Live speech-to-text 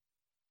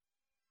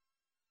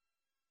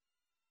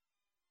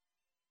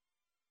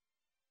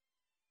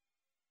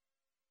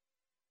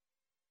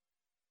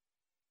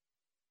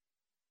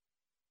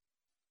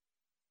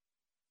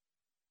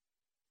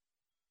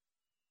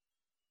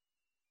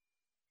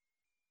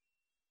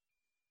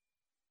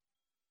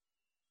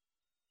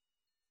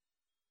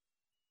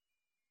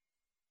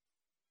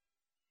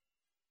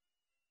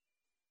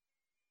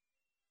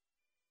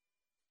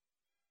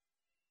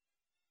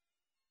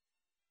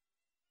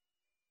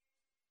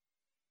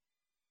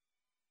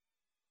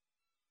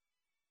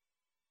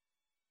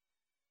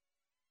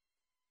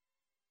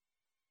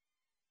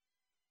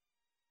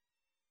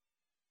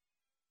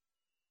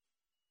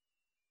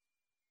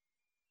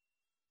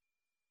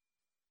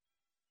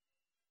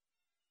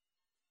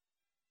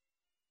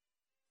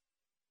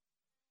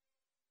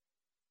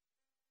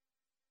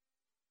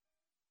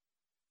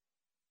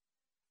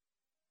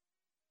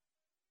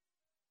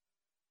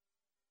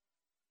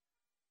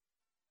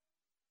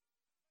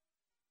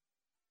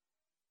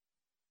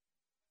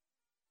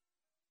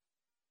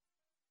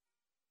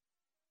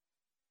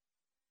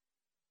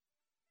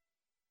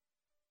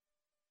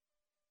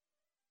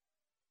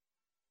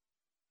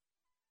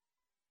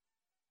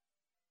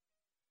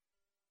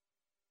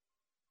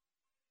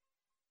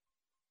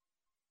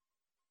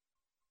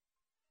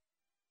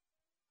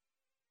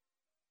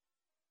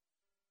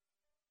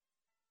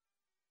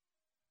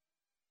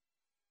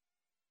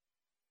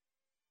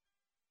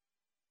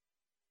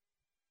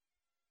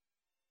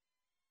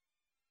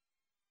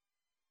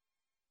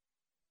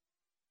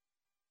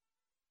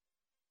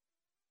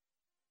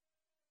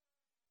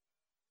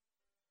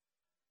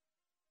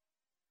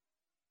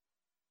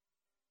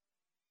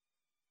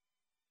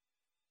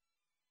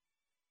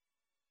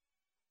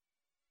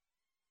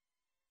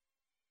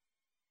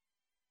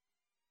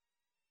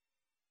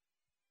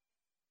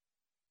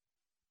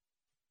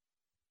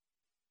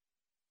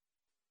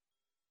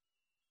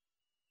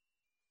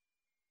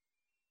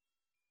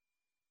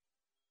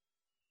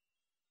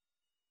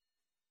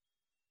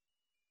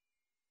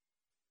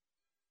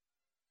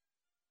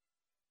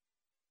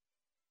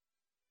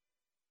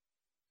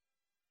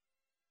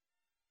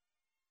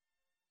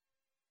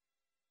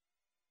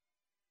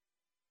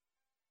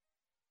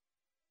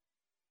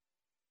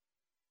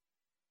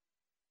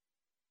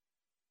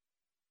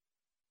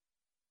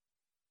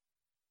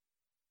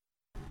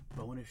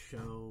bonus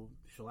show,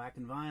 Shellac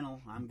and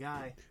Vinyl. I'm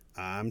Guy.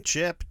 I'm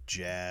Chip.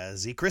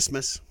 Jazzy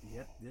Christmas.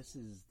 Yep, this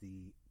is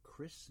the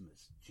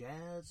Christmas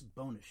Jazz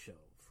bonus show.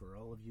 For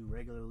all of you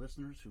regular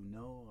listeners who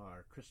know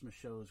our Christmas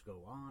shows go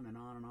on and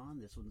on and on,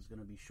 this one's going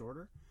to be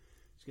shorter.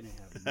 It's going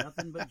to have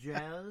nothing but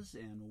jazz,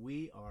 and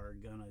we are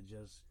going to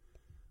just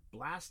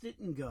blast it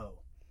and go.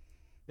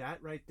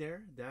 That right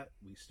there, that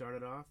we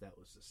started off, that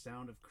was The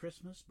Sound of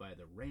Christmas by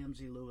the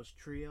Ramsey Lewis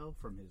Trio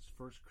from his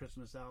first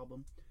Christmas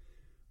album,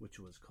 which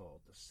was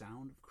called The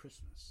Sound of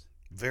Christmas.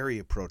 Very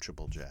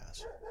approachable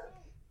jazz.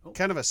 Oh.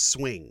 Kind of a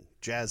swing,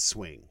 jazz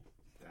swing.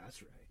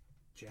 That's right.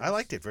 Jazz, I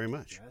liked it very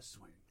much. Jazz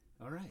swing.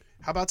 All right.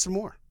 How about some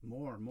more?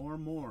 More.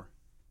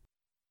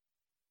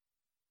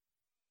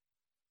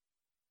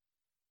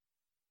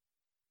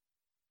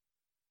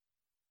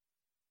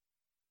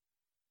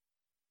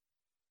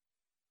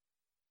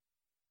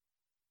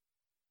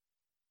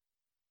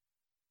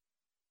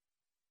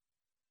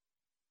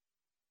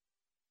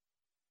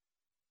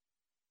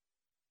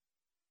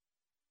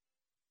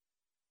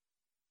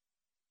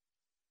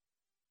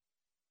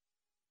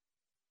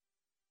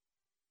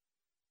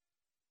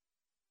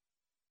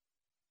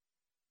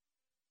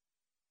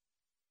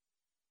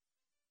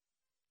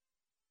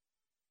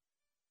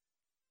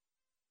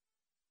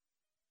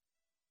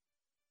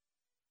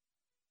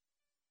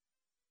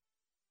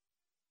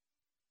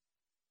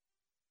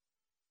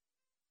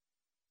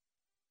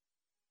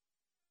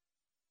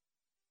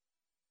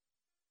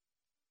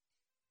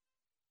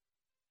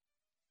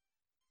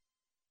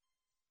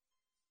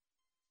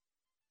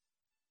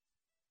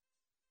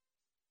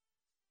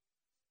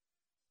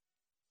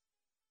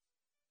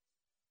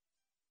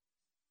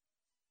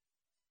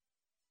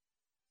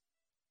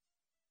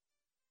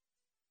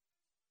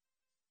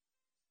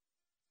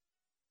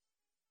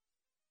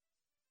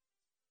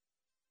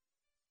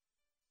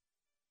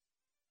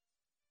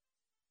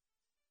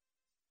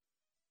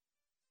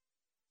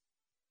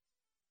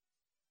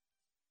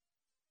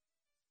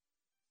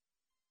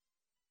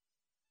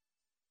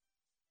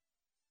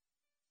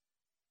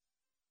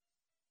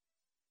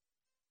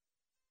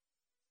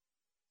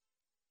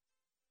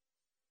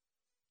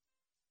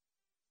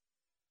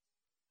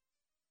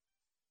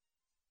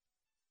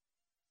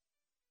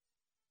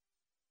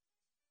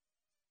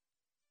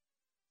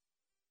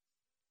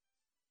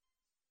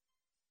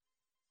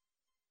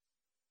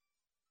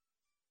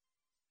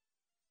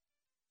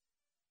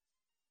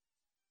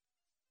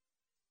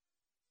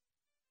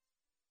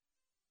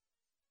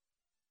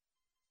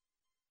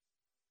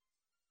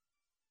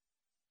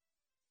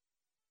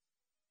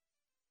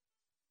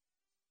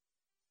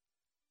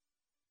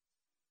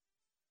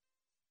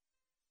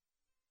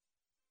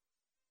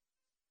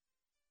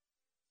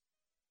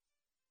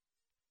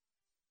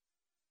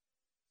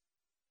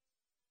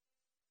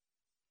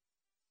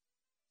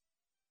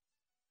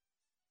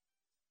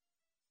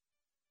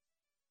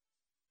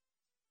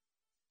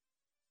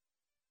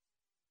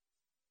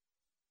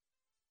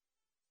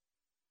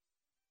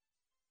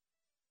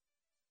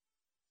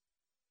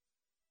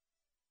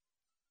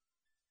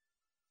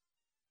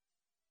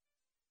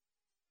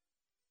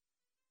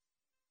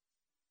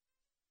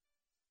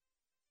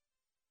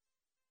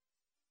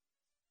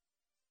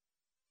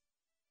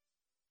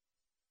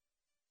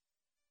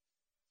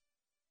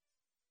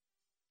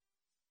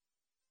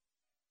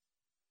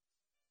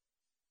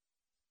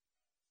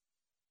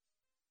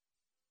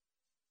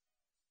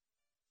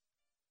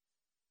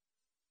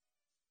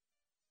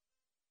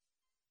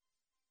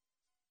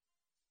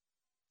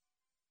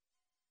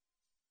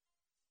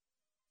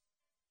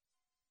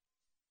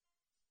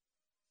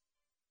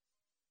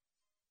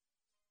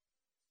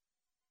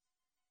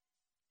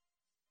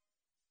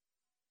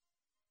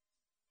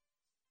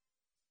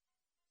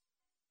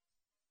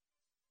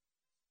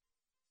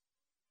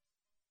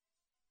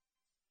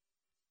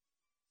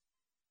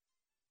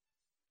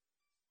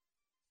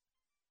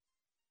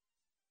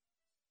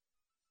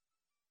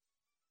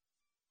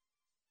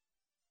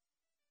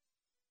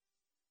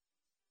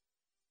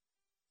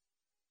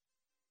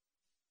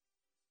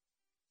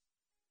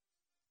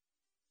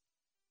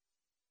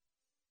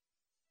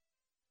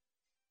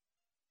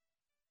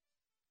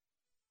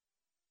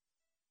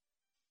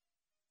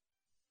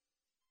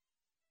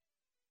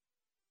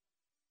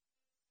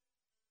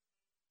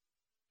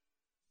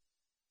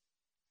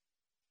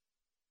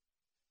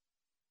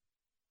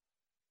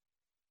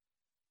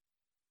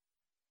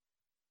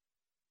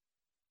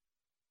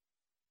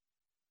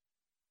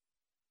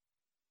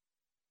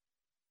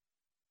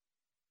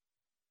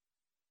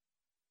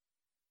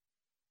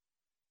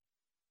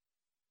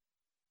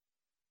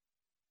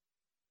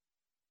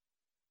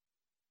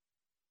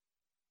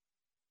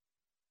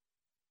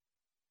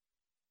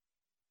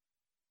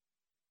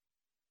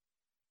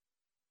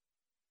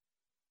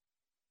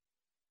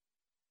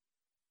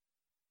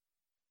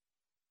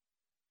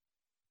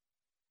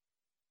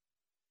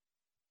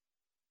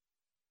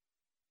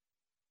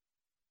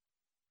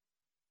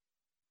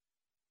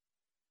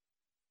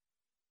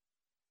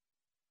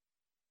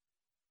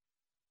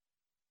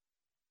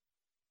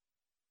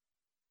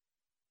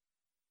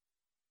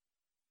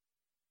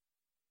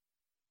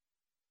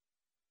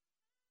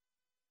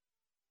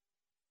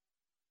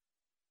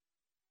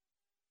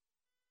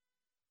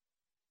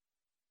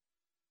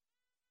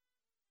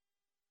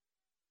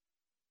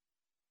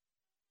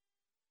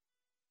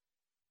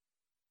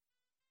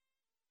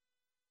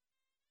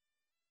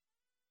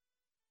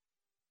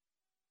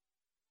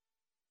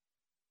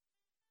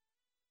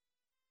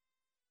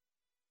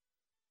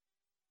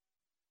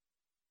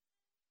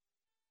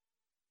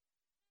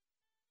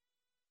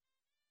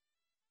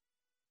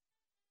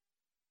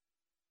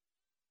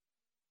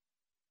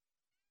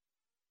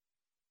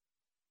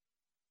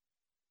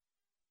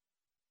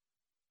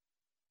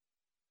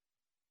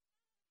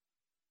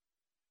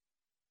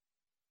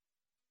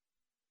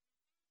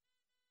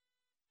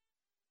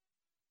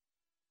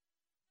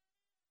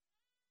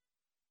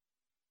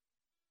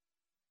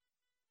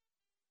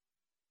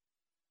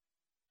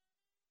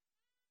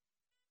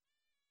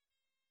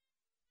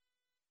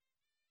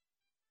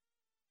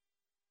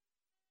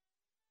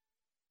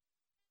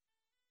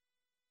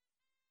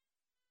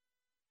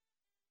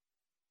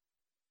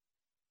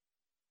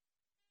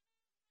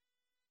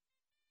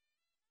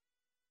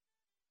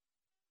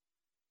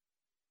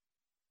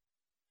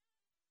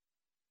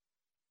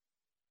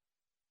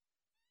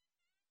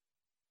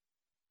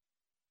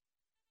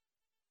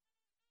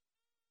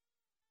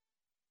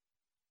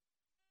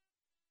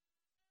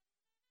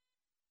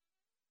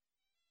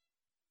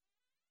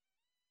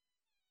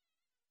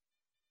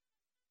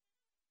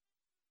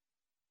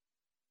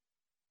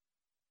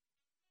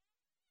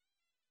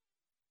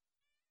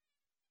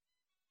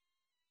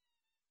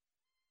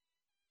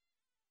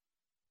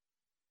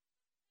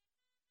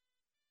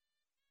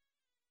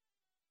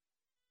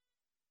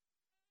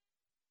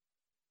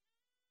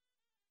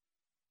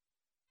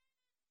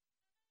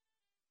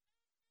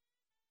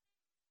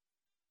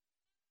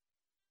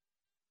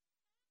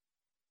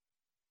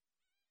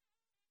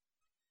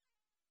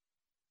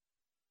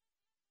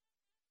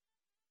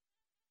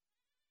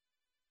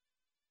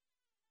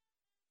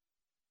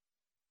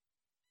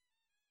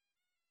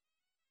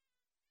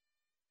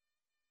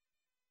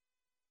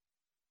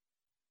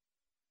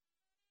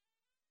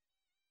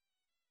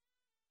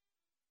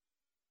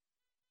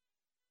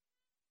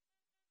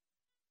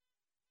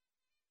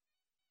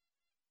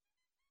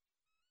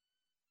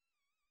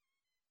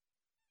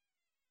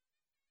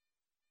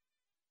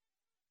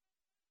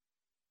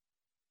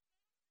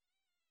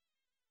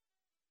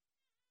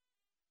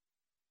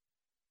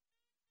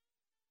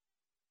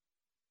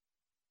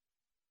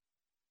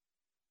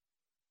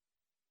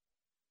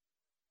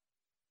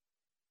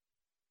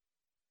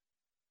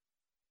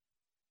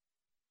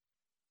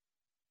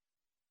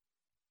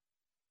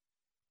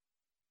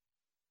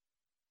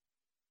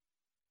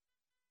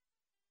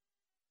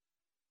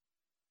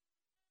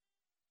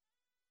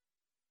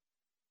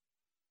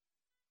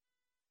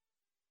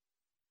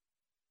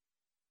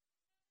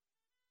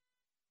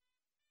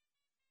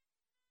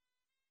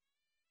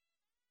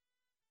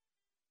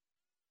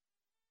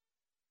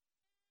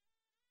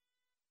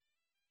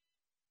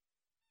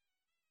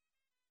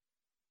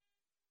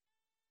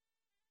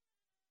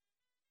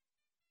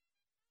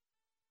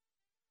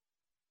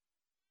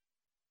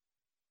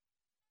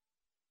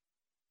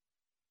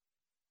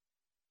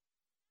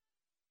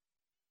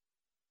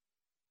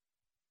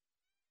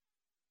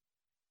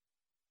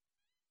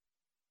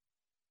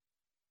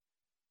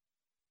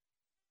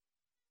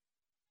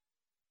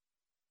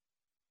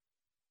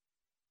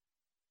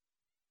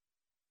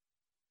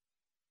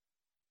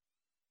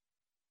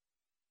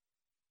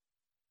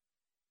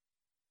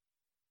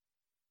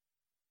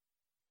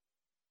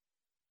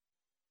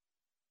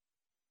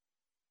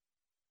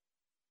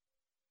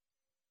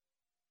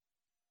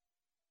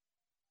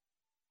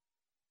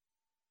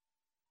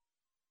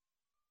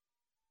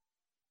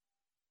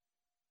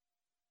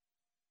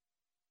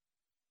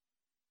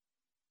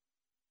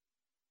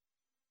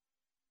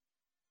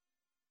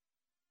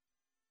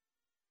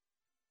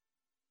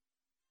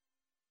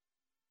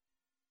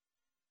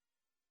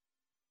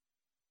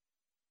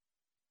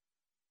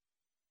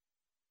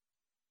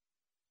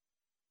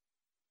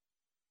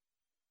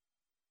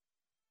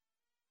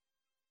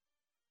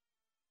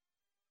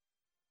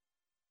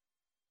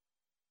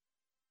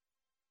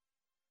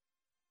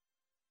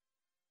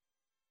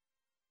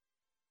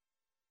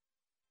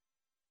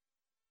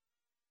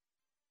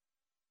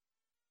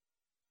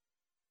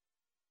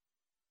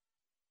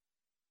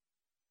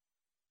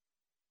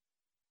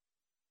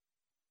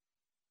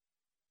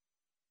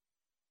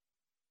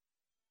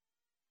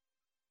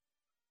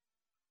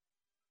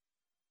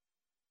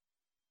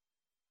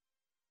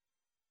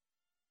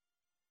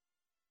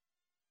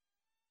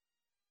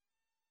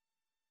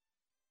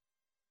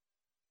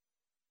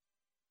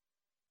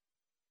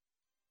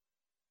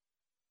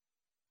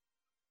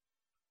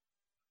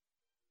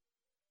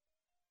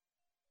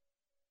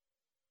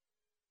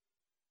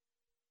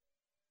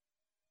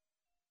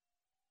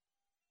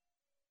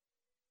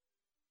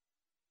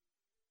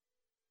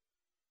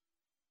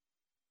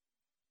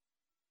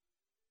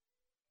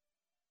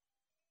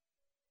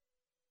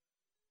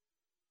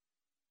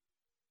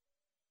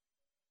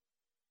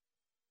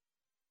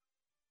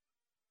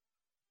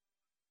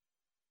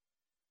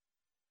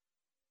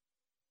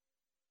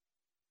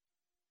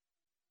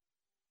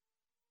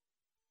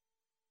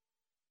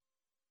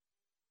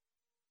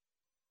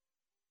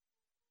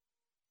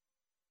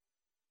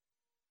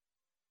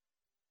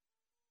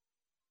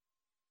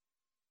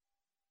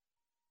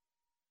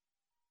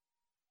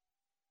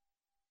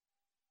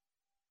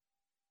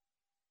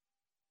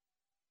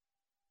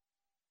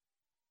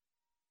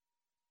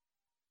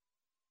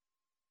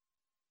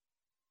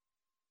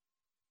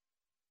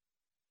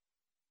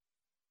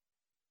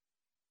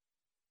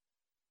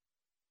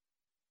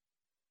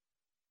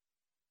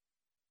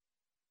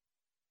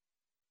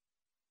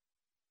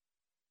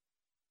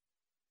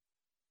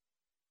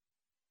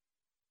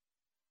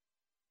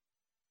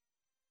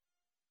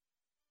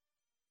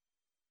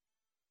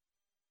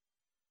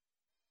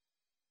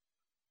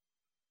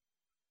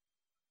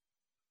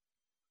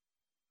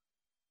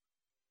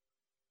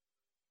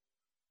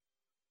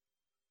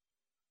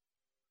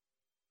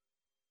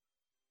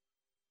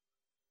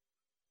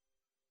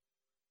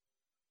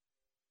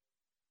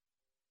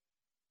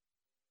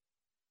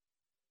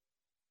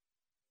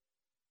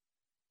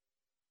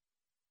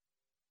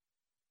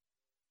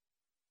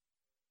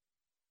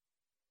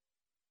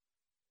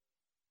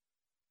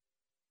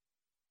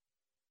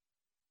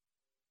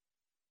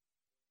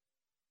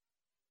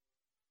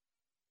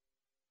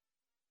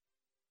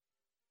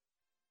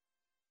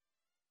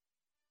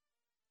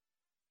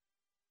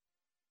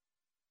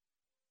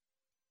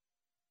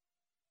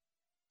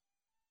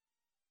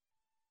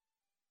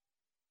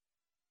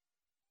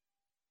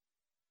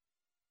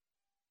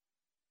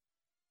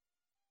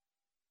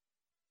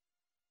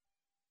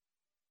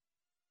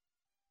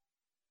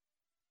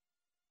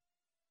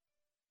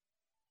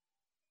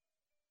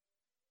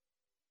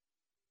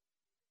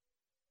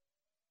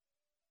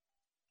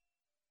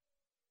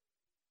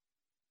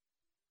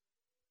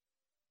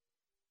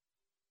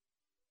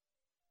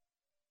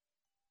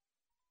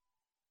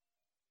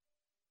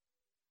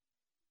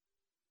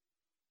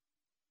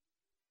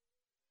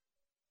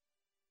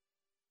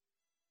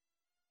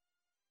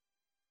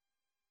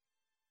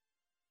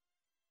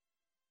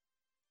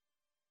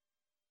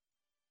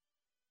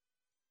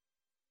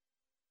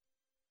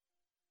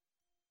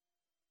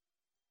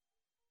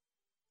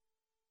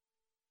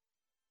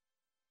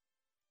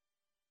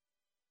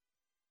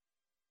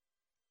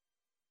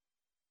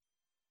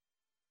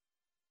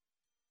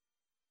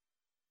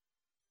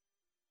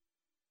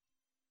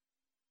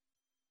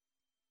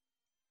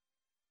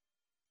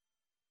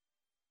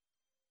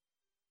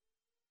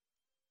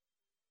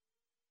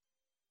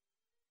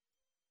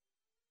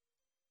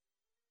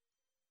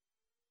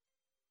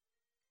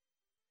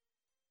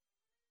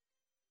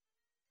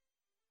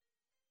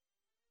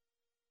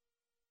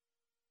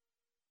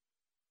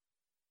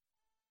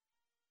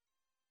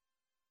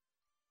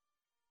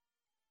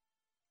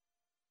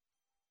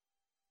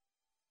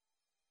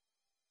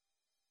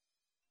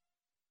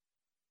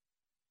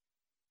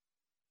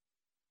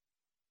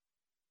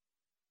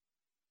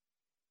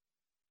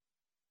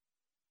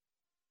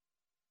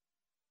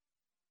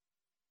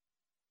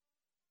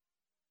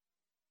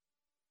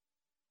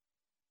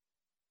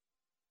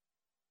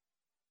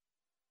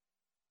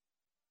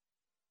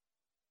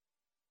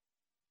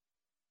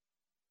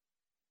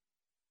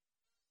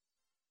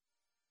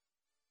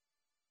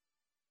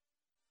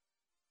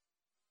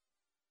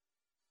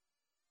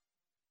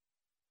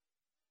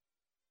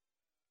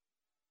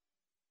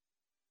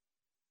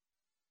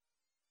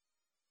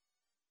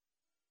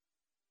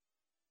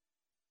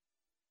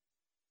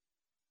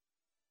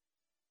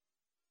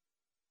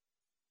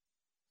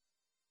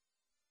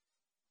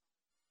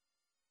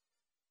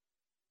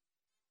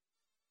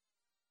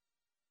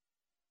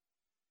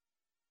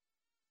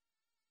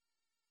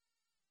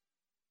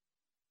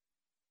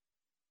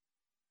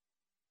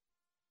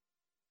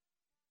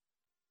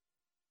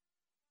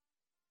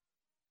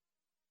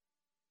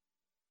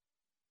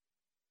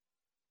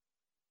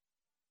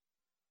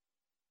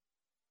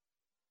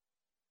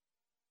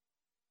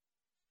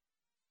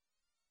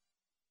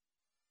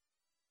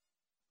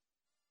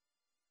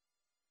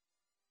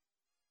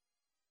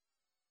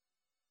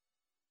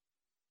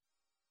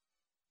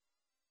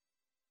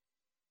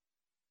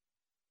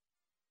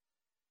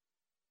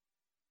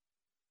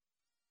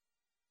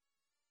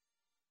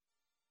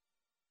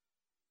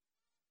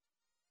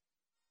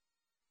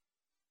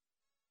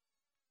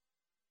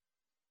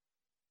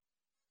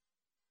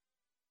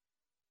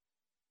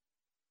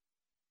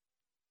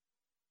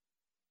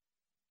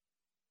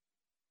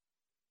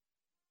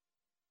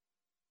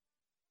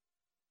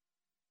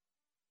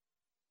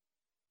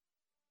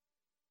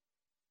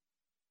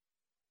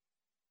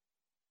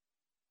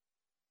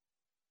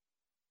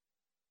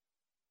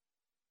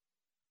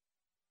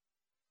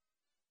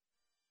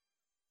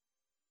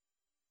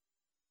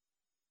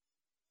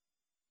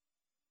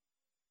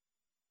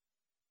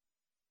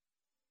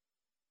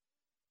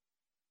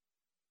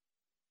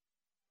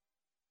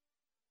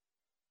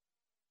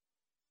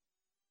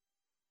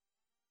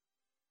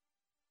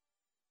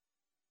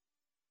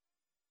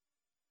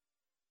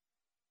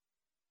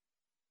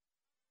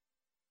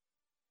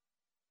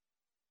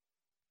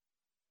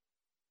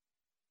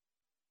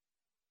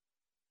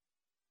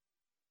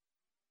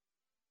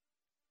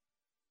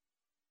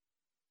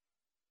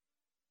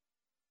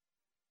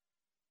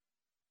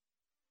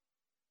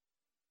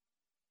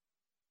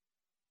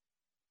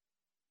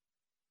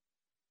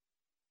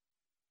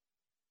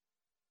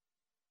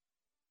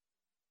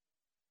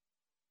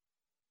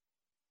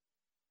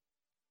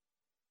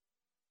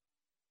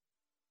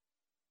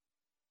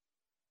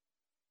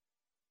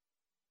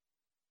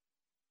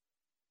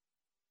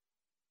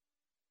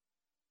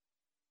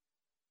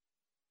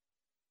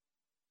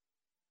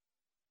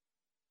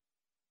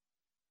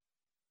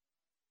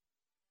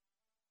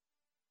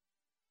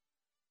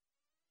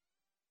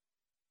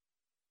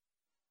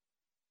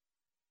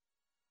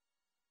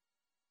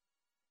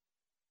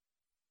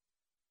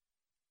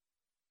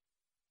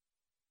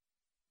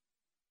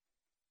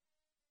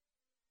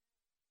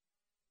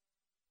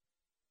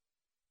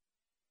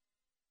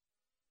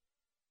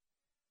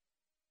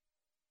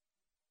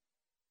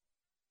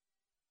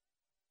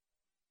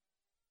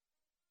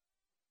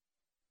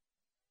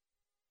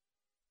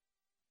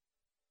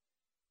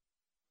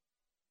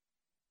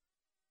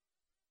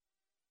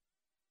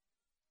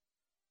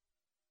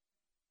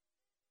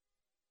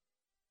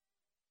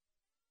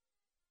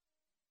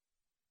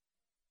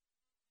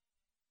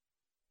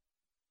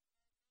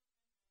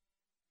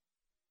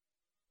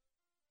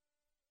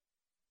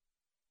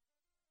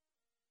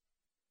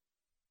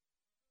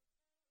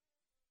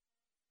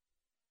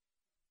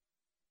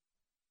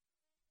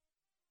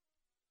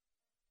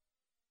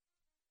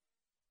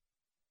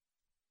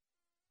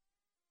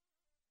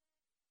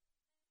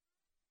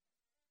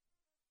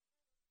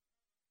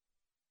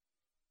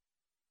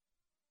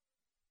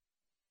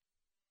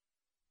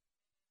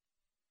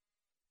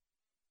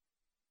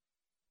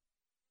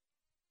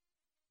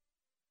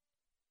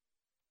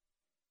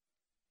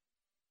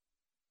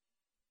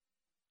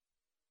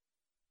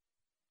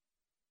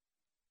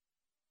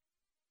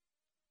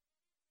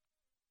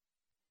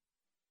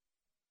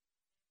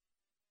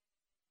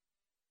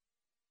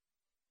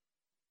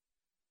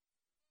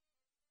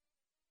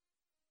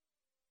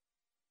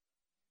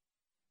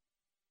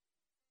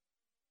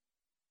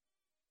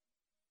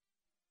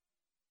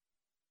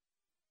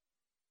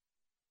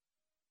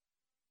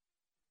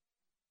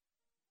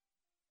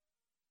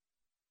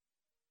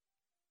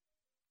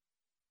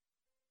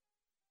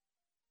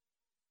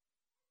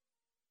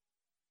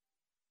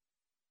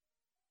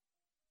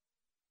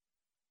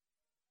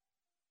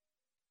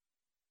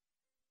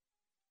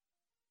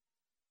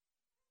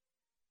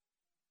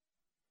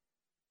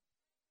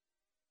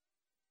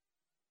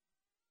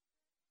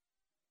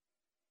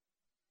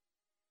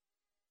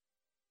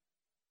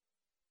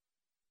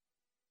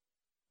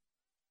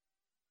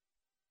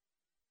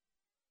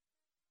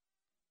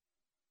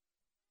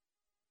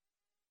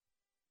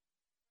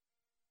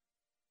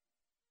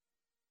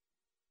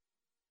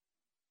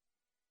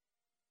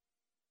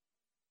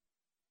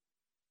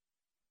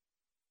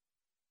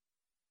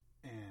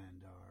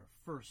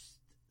 first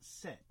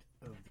set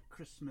of the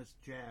Christmas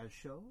Jazz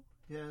Show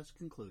has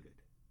concluded.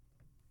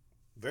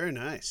 Very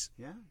nice.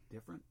 Yeah,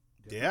 different.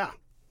 Yeah.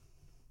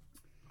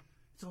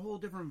 It's a whole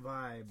different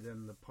vibe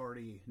than the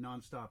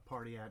nonstop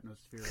party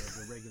atmosphere of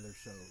the regular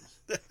shows.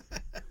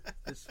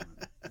 This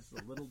one is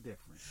a little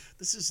different.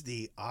 This is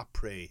the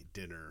après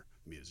dinner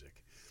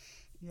music.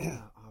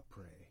 Yeah,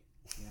 après.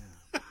 Yeah.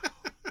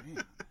 Wow,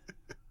 man.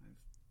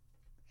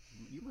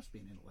 You must be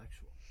an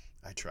intellectual.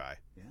 I try.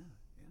 Yeah.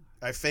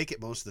 I fake it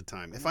most of the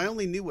time. If I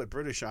only knew what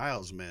British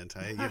Isles meant,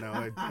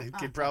 I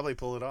could probably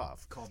pull it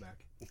off.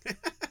 Callback. Yeah.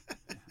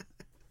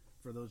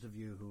 For those of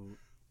you who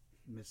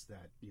missed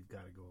that, you've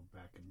got to go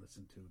back and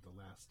listen to the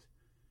last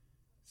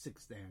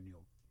 6th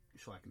annual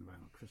Shellac and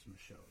Vinyl Christmas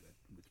show that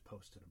was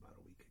posted about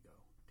a week ago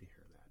to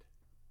hear that.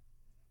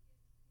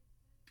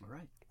 All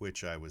right.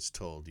 Which I was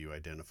told you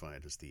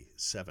identified as the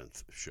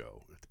 7th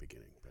show at the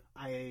beginning. But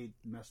I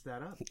messed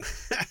that up.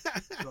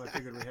 So I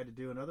figured we had to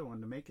do another one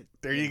to make it.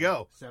 There you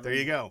go. 7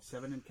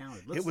 and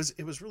counted. It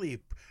was really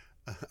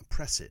a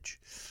presage.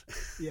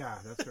 Yeah,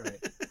 that's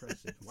right.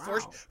 Presage. Wow.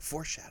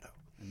 Foreshadow.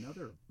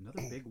 Another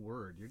big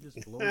word. You're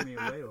just blowing me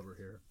away over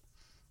here.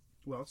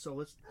 Well, so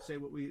let's say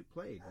what we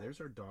played.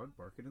 There's our dog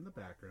barking in the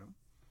background.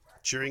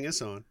 Cheering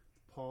us on.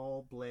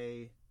 Paul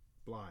Bly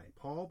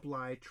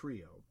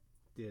Trio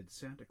did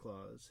Santa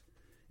Claus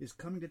is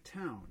Coming to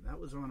Town. That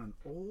was on an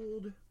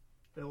old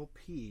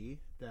LP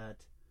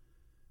that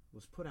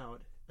was put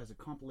out as a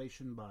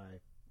compilation by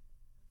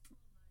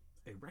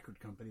a record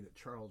company that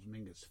Charles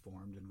Mingus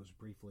formed and was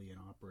briefly in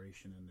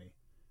operation in the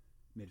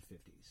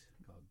mid-50s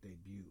called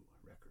Debut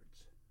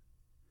Records.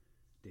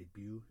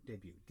 Debut.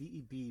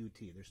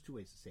 D-E-B-U-T. There's two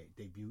ways to say it.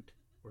 Debut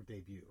or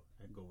debut.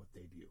 I'd go with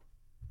debut.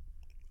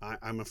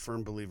 I'm a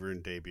firm believer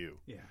in debut.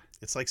 Yeah.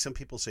 It's like some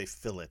people say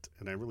fillet,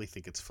 and I really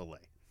think it's filet.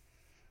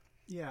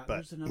 Yeah, but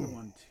there's another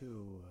one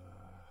too.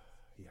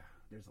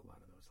 There's a lot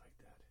of those like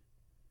that.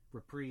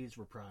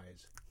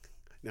 Reprise.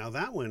 Now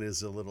that one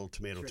is a little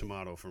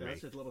tomato for me.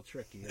 That's a little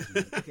tricky, isn't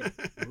it? Okay,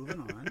 moving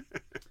on.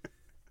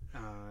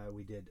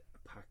 We did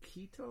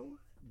Paquito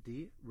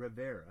de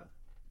Rivera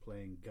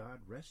playing God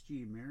Rest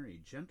Ye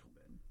Merry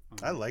Gentlemen.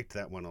 I liked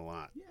that one a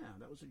lot. Yeah,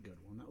 that was a good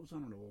one. That was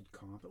on an old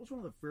comp. That was one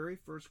of the very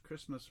first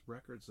Christmas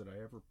records that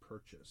I ever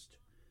purchased.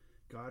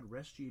 God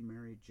Rest Ye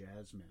Merry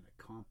Jazzmen,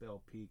 a comp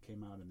LP,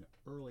 came out in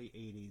the early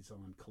 80s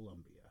on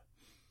Columbia.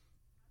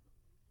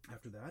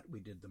 After that, we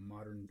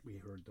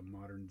heard the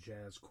Modern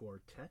Jazz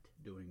Quartet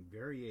doing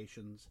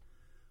variations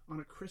on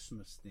a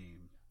Christmas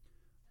theme.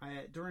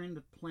 During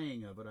the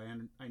playing of it,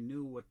 I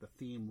knew what the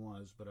theme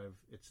was, but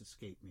it's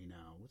escaped me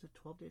now. Was it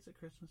 12 Days of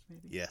Christmas,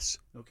 maybe? Yes.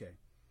 Okay.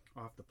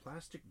 Off the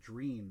Plastic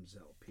Dreams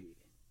LP.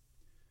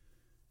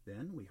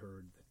 Then we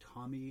heard the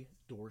Tommy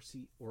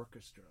Dorsey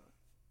Orchestra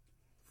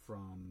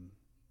from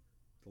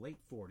the late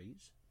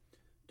 40s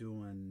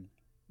doing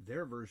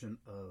their version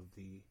of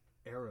the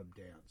Arab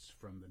dance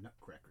from the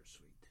Nutcracker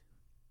Suite.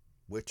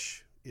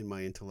 Which, in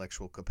my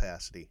intellectual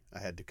capacity, I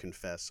had to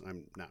confess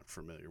I'm not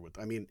familiar with.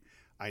 I mean,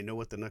 I know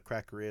what the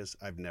Nutcracker is.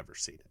 I've never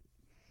seen it.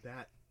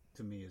 That,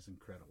 to me, is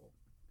incredible.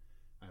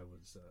 I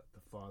was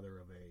the father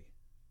of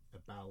a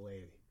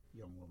ballet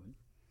young woman.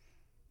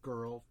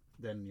 Girl,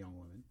 then young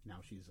woman.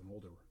 Now she's an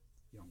older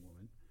young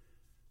woman.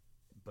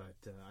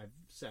 But I've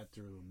sat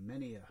through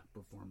many a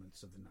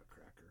performance of the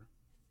Nutcracker.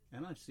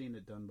 And I've seen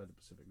it done by the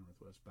Pacific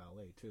Northwest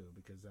Ballet, too,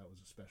 because that was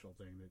a special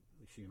thing that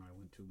she and I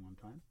went to one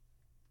time.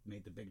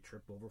 Made the big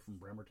trip over from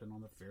Bremerton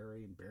on the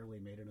ferry and barely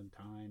made it in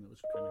time. It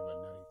was kind of a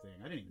nutty thing.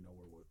 I didn't even know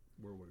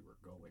where we were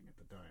going at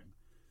the time.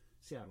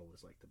 Seattle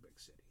was like the big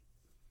city.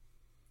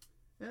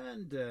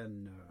 And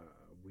then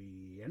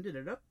we ended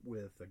it up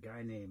with a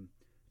guy named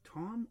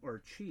Tom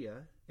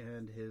Archia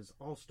and his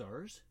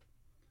All-Stars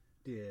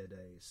did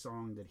a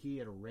song that he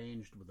had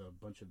arranged with a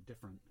bunch of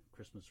different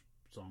Christmas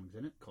songs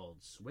in it called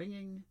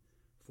Swinging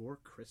for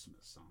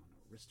Christmas on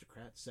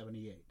Aristocrat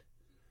 78.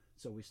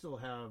 So we still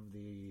have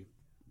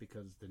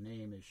because the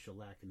name is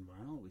Shellac and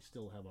Vinyl, we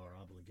still have our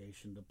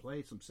obligation to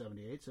play some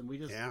 78s, and we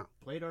just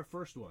played our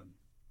first one.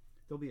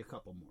 There'll be a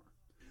couple more.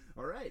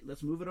 All right,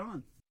 let's move it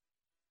on.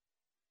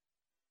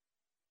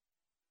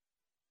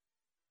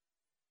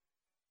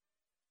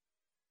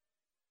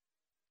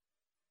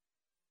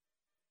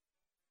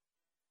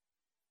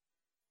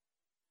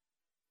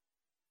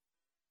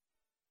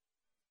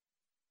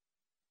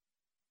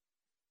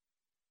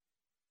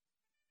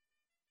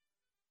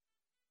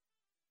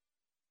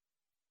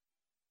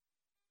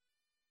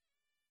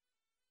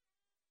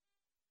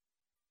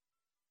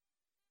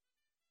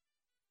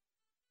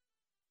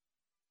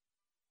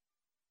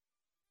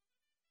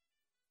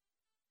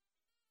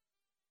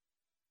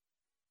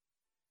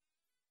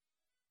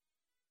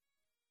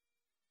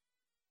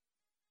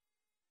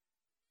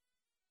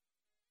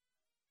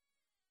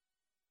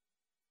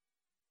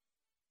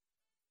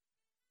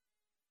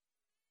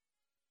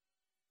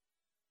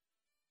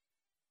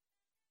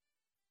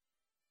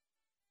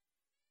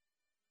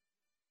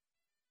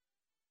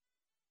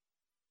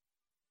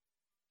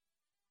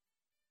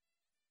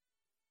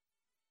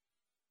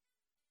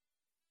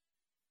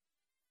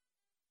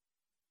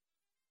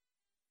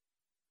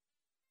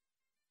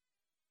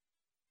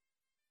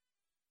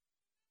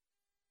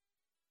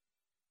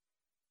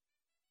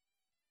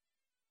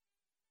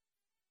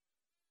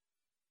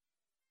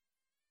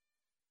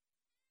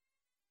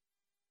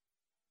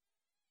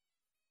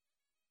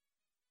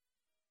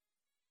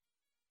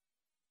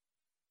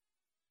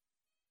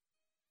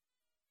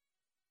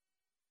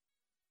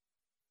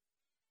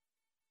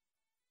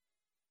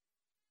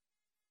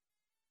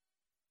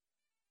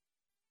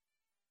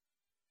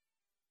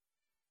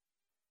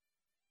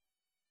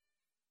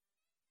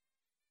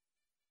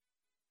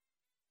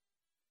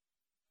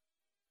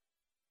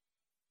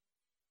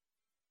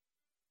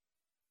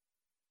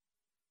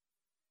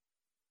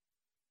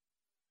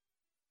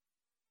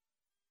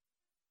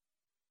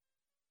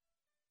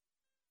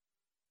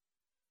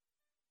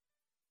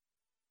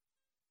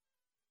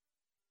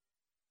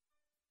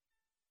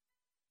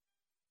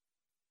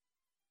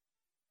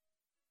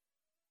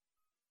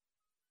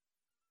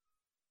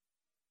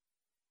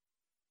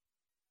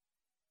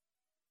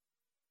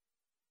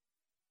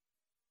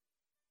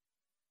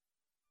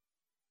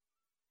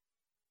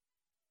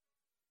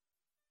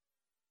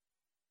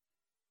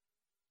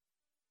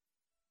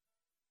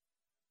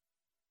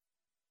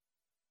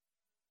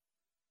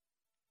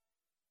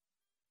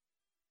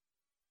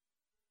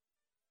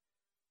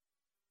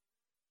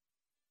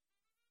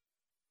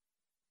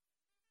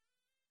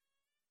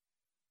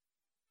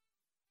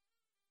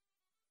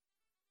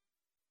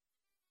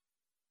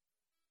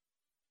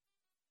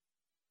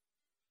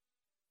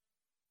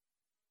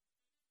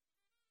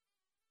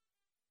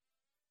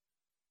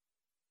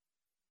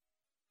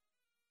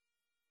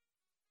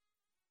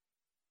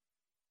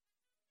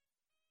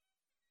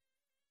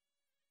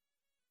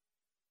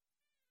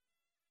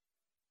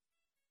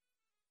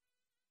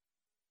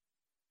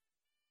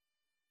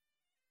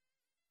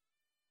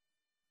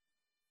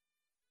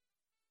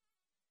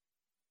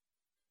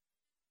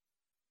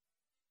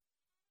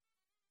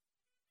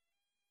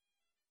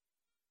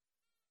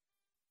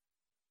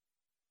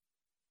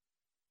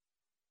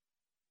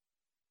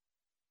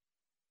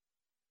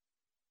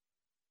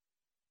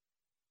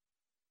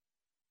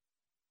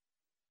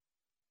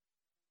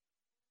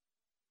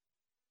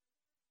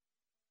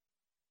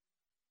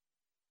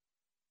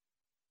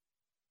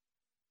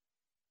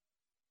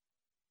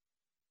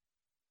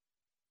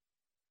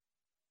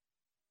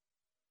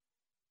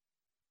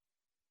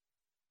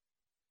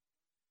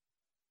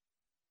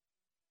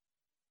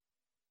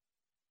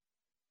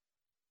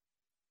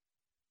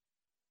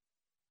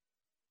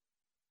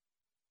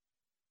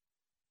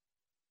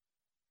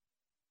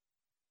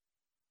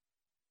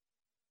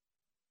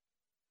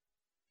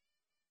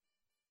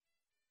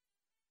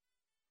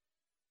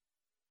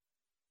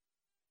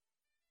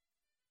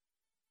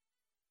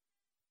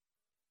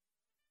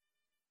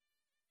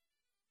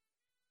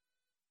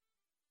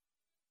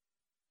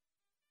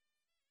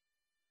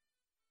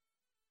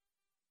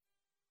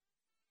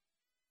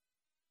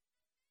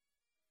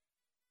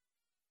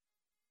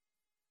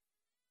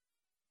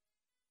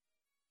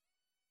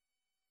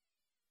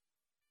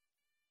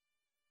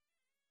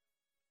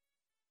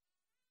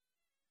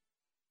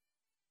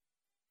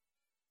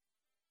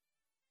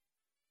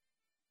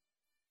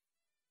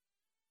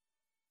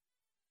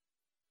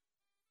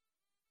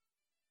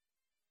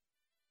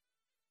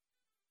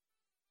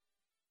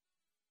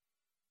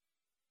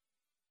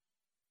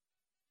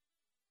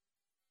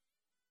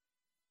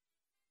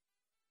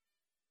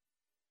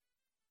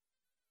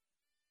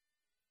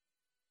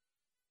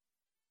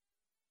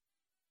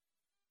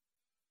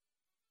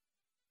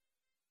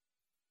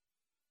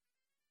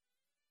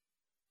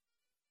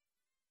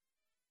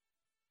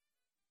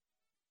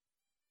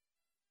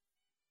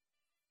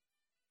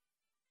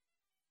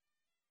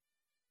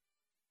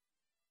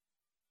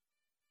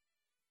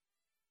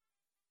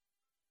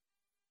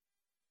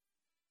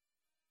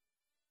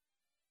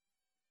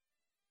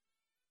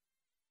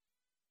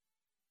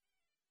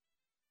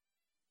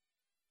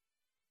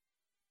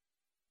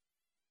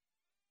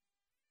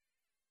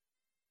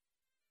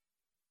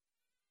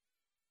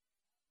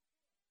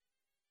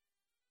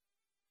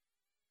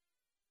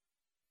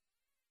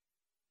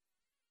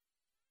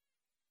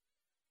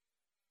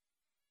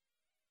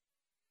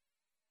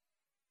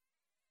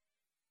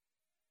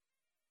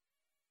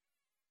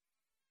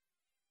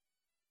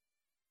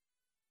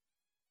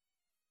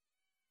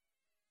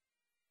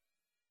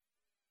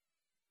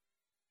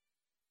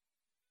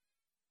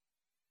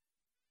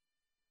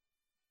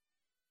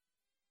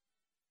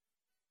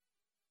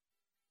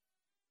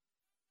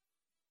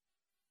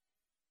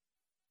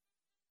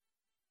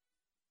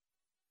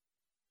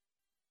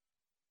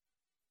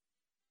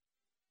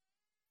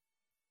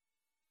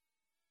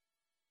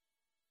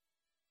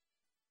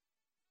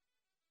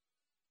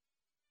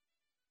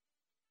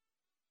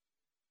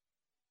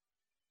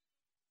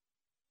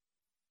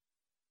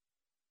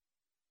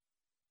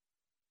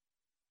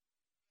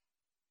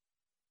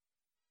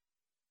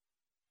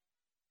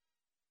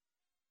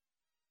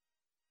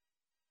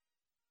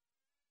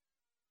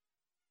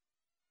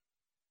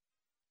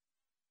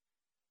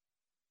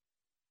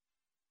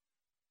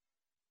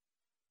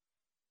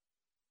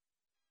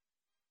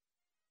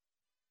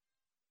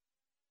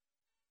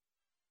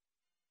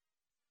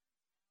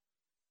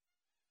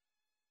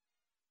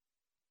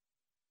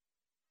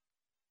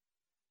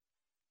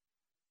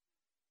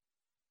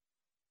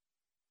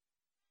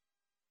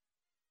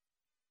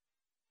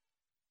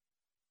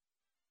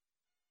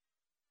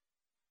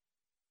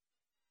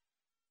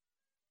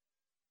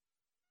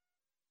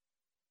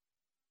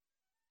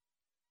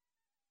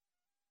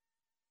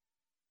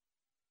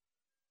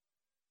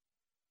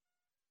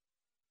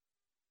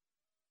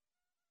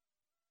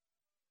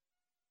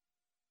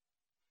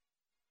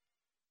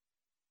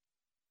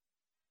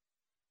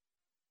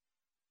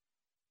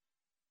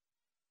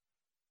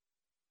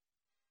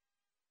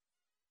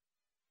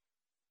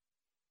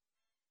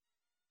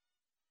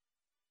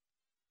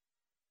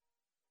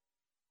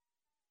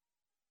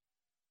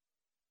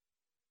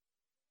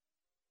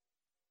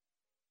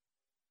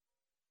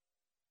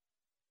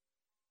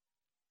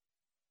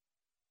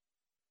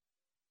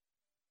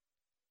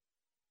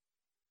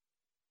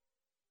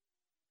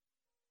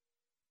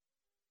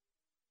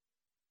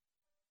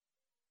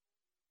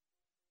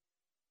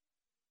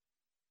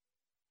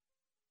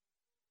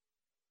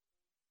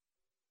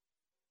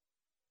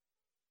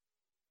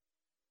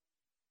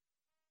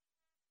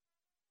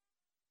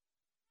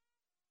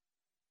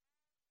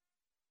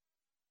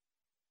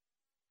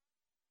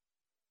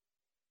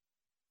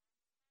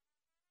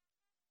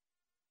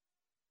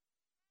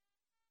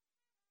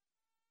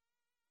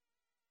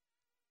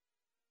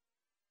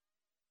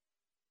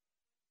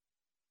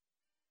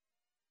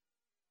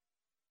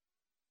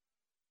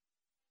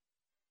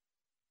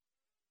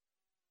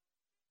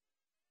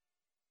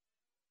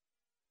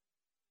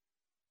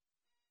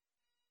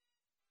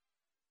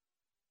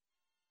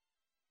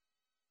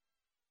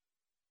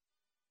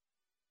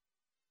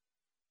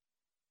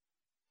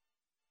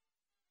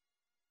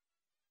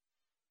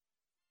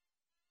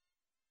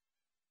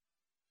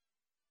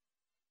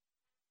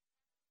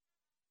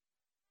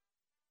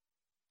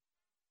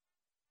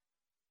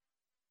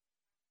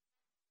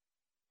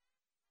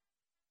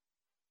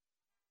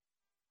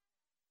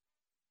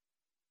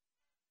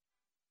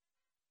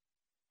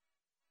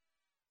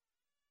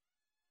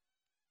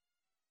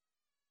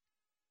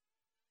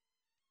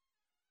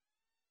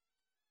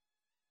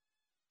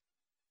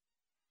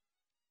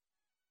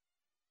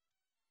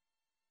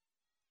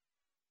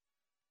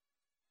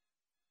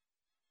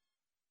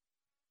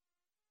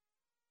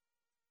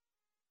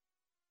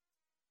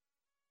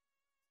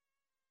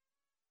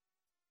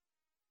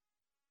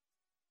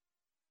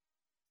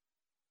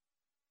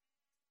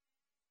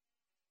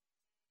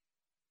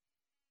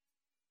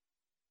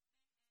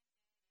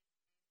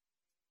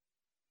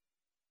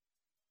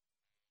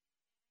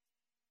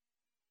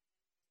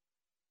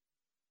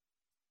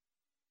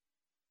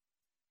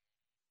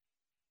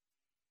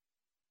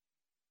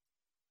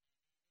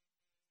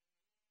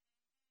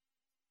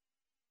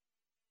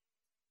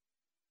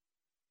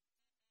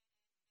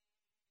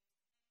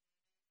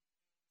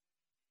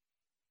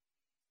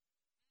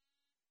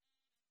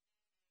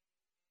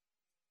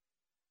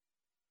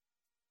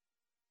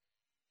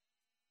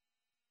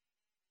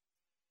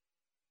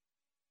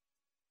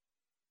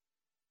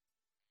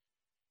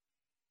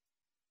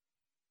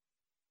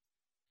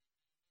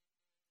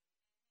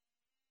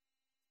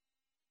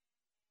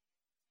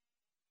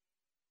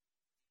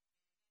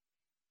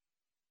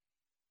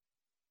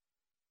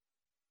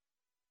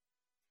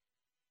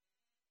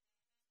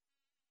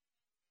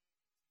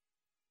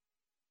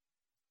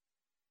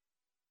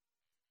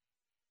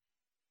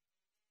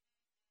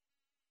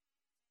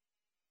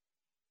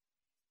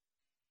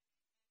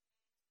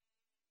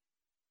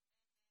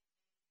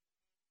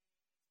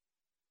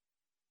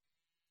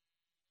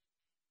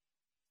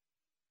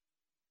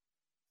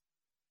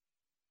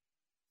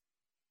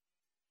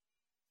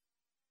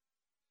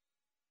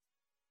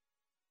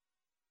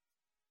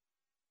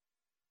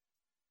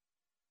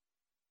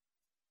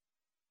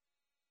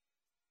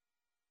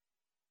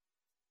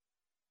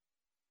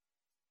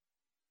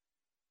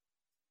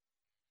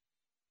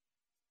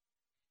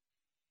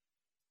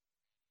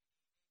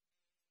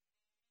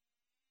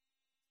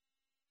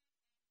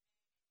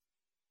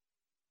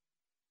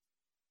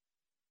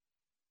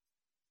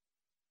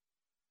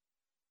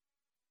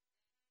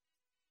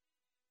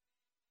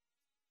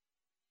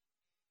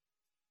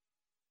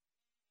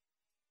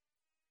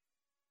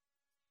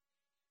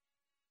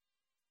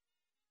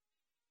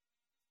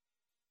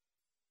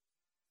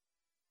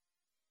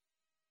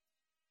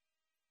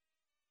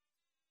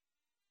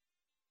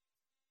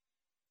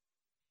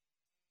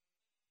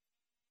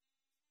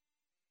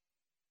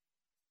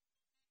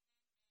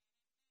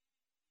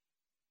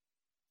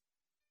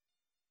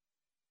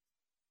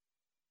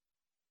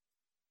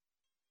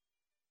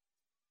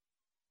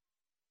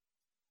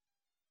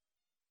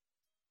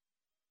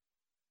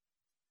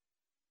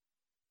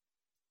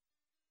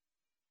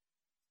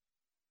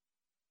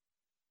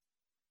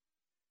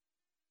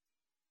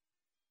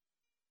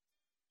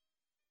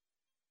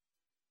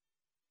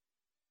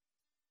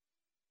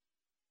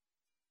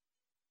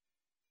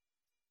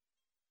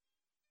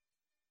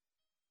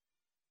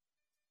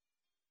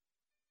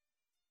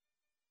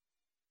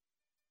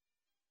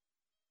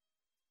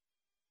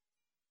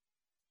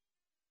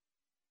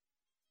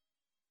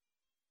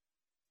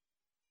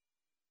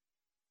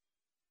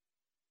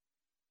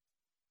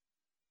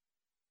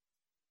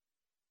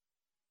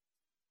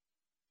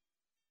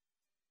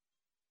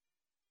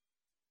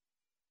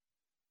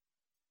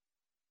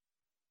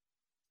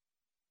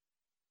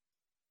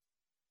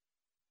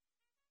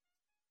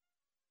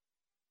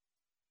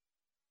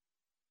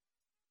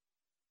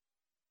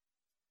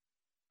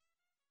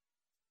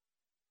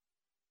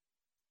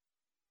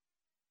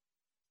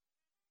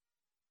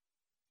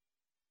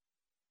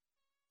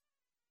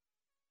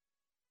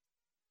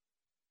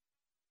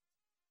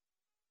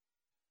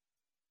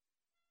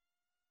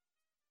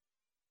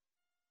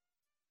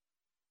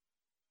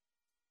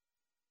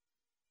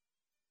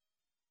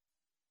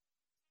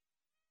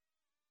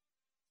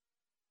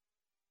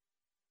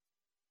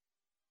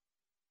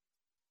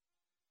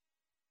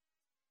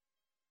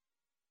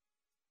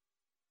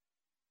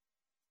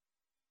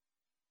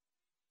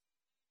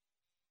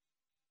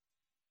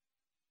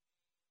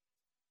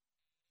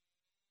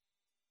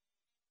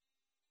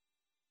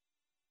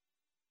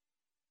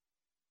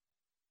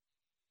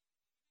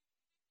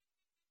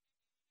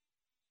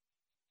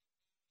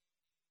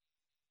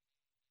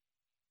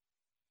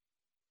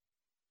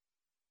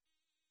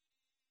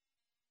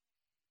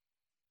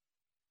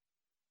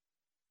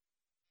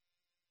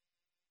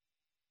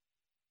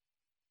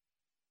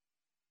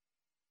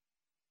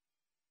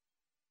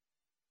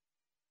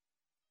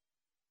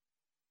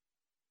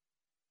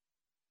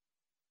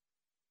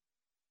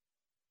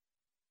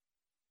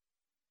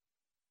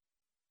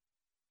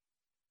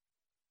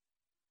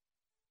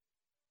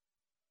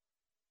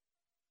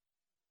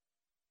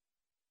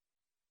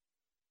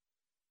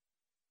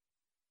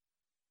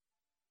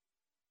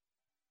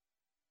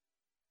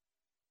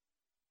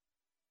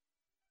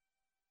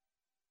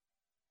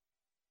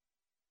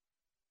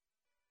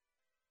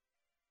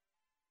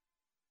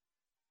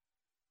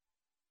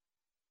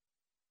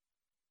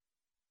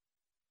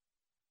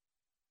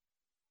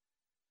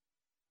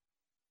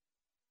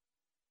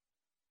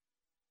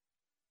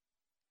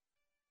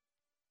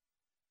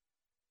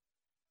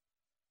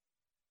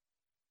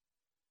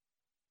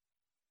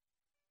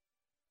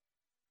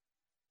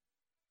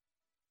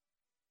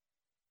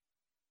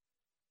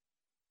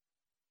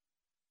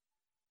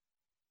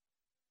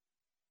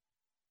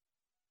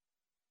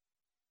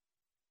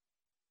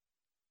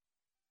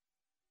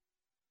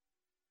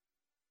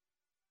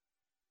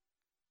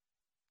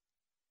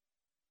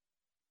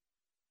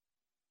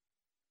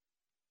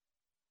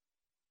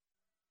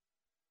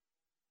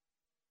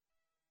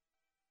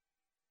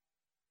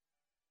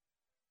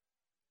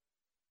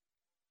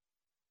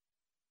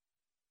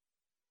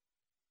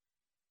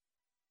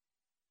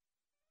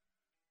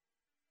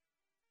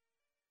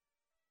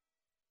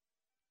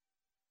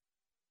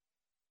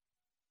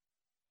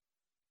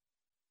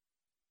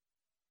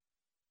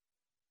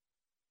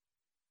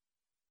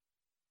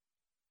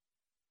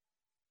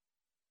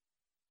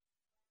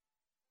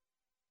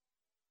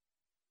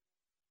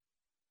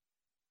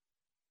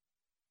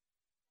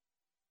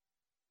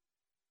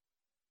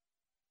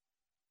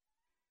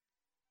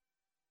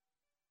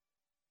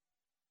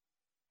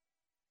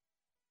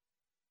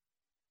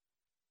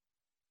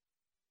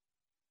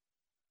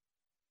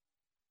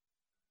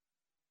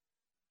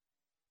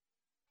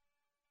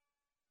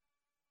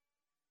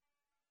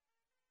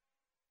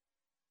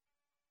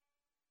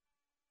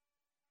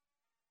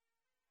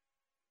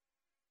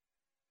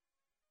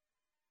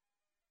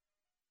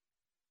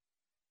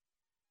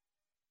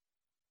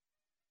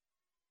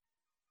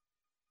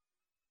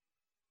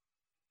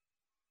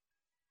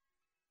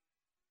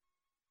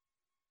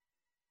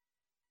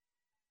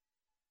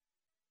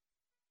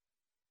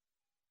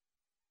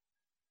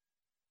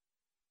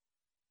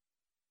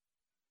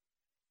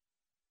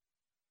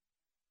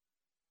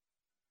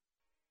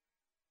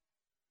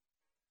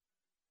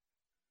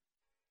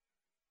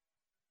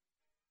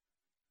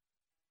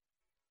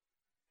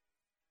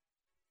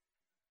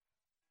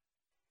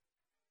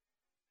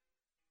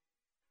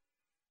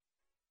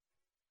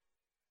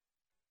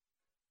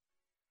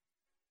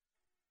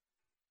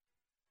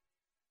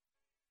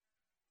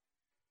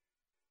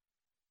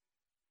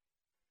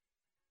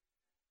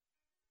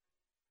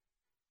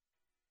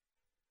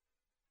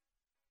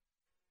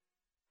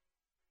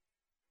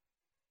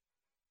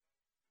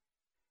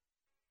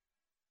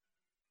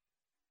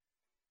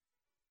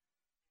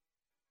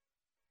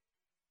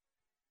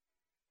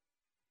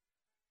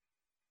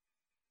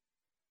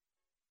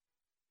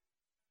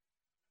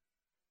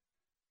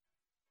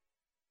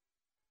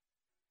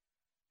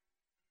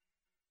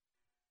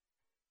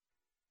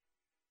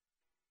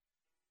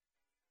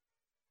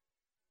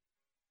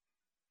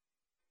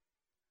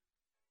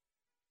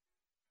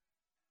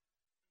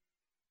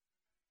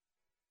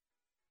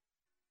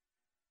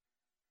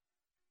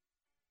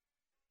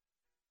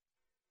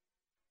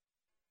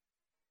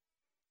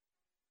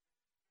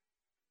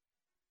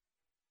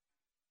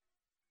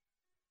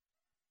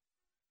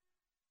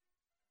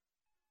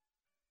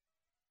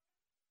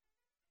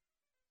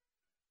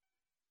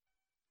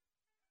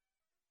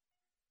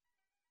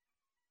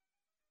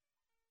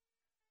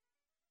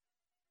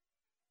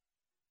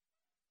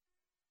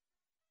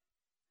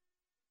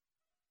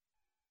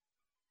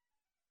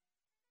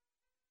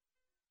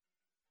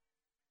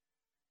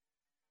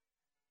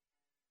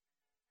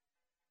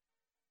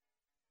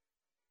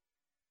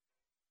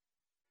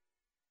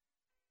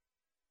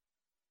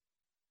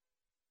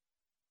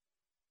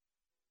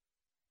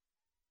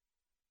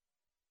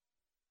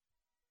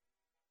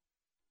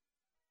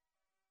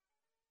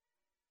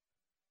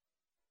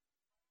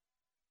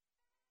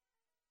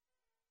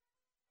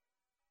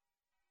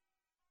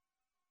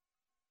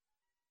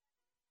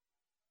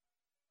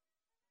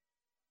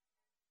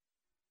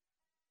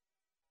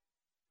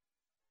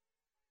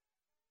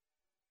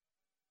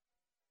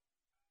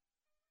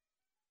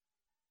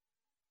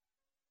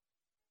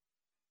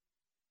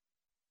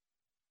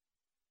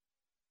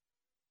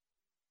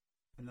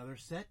 Another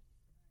set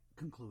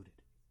concluded.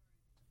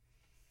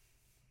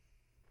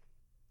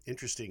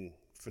 Interesting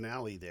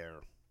finale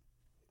there.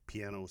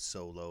 Piano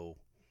solo.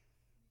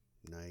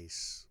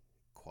 Nice,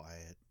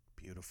 quiet,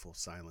 beautiful,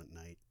 silent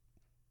night.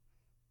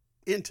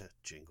 Into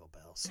Jingle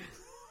Bells.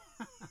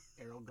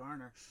 Errol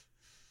Garner.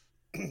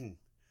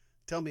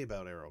 Tell me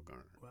about Errol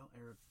Garner. Well,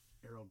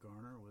 Errol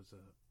Garner was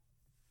a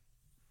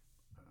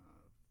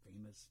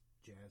famous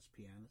jazz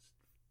pianist,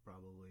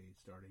 probably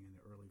starting in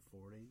the early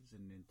 40s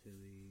and into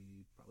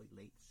the probably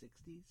late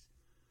 60s.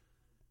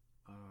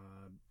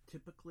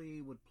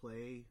 Typically would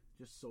play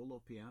just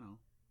solo piano.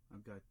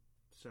 I've got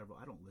several.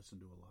 I don't listen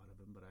to a lot of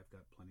him, but I've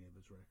got plenty of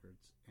his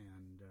records.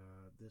 And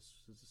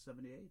this is a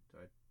 78.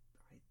 I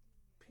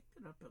picked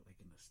it up at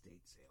like an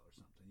estate sale or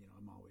something. You know,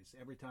 I'm always,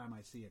 every time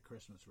I see a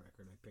Christmas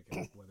record, I pick it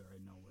up whether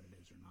I know what it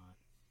is or not.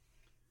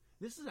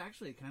 This is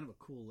actually kind of a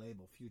cool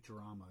label,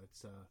 Futurama.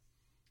 It's a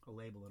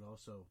label that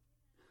also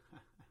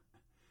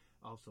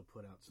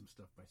put out some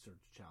stuff by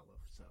Serge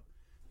Chaloff, so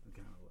I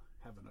kind of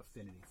have an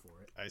affinity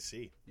for it. I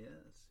see.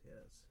 Yes.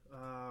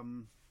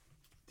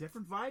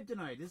 Different vibe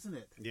tonight, isn't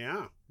it?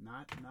 Yeah.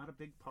 Not a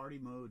big party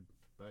mood,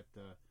 but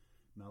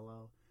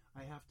mellow.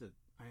 I have to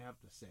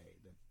say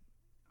that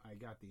I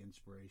got the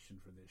inspiration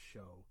for this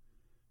show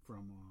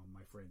from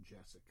my friend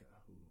Jessica,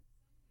 who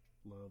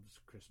loves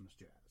Christmas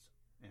jazz,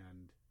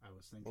 and I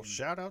was thinking. Well,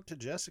 shout out to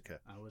Jessica.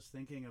 I was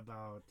thinking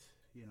about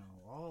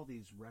all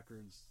these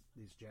records,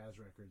 these jazz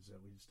records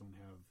that we just don't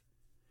have.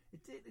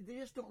 They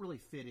just don't really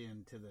fit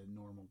into the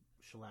normal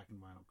shellac and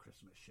vinyl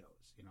Christmas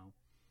shows,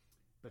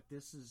 But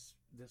this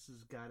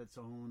has got its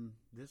own.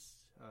 This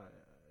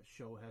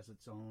show has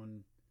its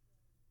own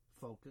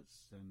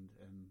focus, and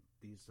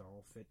these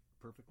all fit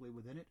perfectly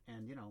within it.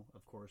 And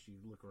of course, you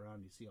look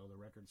around, you see all the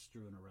records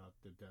strewn around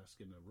the desk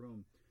in the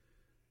room.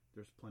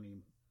 There's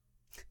plenty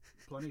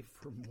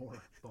for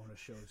more bonus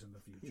shows in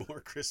the future.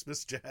 More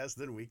Christmas jazz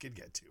than we could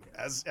get to,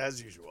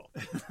 as usual.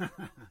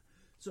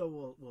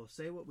 So we'll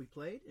say what we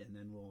played, and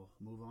then we'll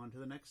move on to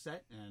the next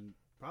set, and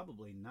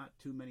probably not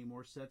too many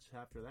more sets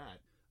after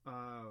that.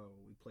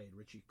 We played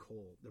Richie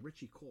Cole, the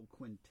Richie Cole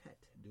Quintet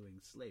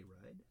doing Sleigh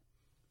Ride.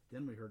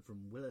 Then we heard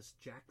from Willis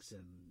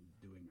Jackson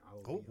doing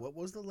I'll Be Home. What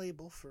was the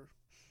label for?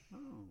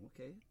 Oh,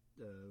 okay.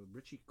 The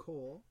Richie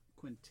Cole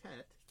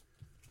Quintet.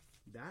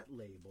 That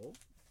label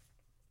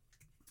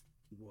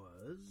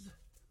was,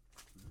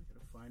 I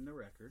gotta find the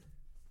record.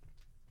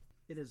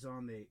 It is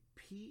on the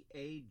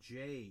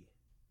PAJ.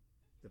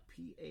 The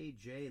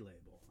PAJ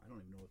label. I don't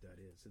even know what that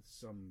is. It's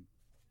some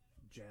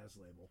jazz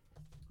label.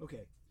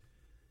 Okay.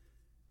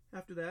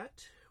 After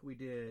that, we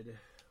did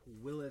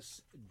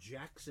Willis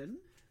Jackson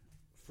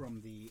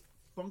from the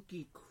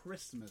Funky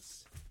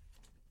Christmas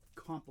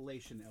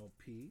compilation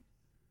LP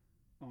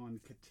on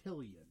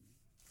Cotillion,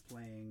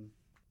 playing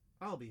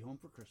I'll Be Home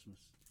for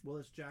Christmas.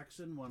 Willis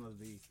Jackson, one of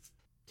the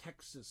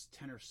Texas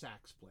tenor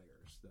sax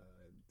players.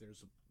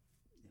 There's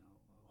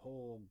a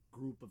whole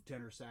group of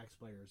tenor sax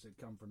players that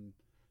come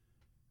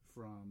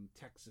from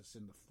Texas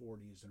in the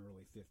 40s and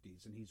early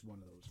 50s, and he's one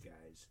of those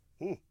guys.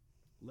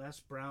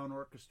 Les Brown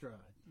Orchestra,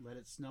 Let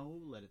It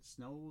Snow, Let It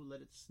Snow, Let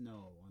It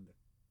Snow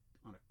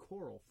on a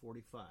choral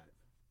 45.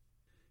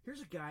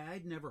 Here's a guy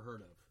I'd never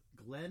heard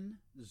of, Glenn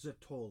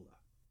Zatola.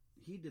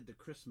 He did the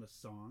Christmas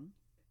song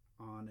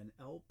on an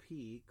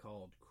LP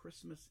called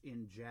Christmas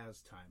in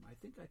Jazz Time. I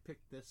think I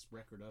picked this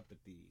record up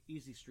at the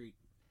Easy Street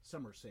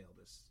summer sale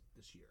this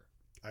year.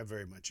 I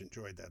very much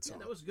enjoyed that song.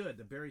 Yeah, that was good.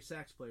 The Barry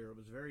sax player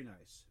was very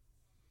nice.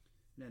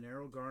 And then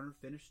Errol Garner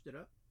finished it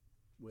up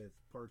with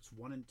parts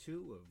 1 and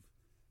 2 of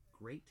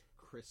Great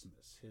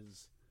Christmas,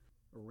 his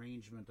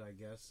arrangement, I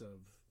guess,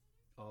 of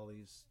all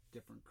these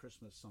different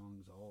Christmas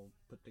songs all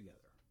put together.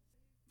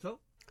 So,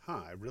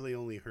 I really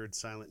only heard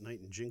Silent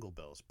Night and Jingle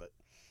Bells, but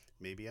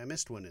maybe I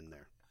missed one in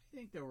there. I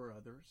think there were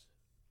others.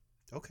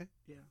 Okay.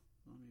 Yeah,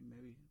 I mean,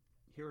 maybe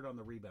hear it on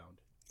the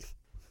rebound.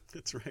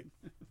 That's right.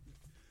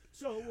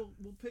 So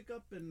we'll pick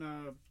up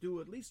and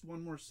do at least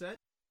one more set.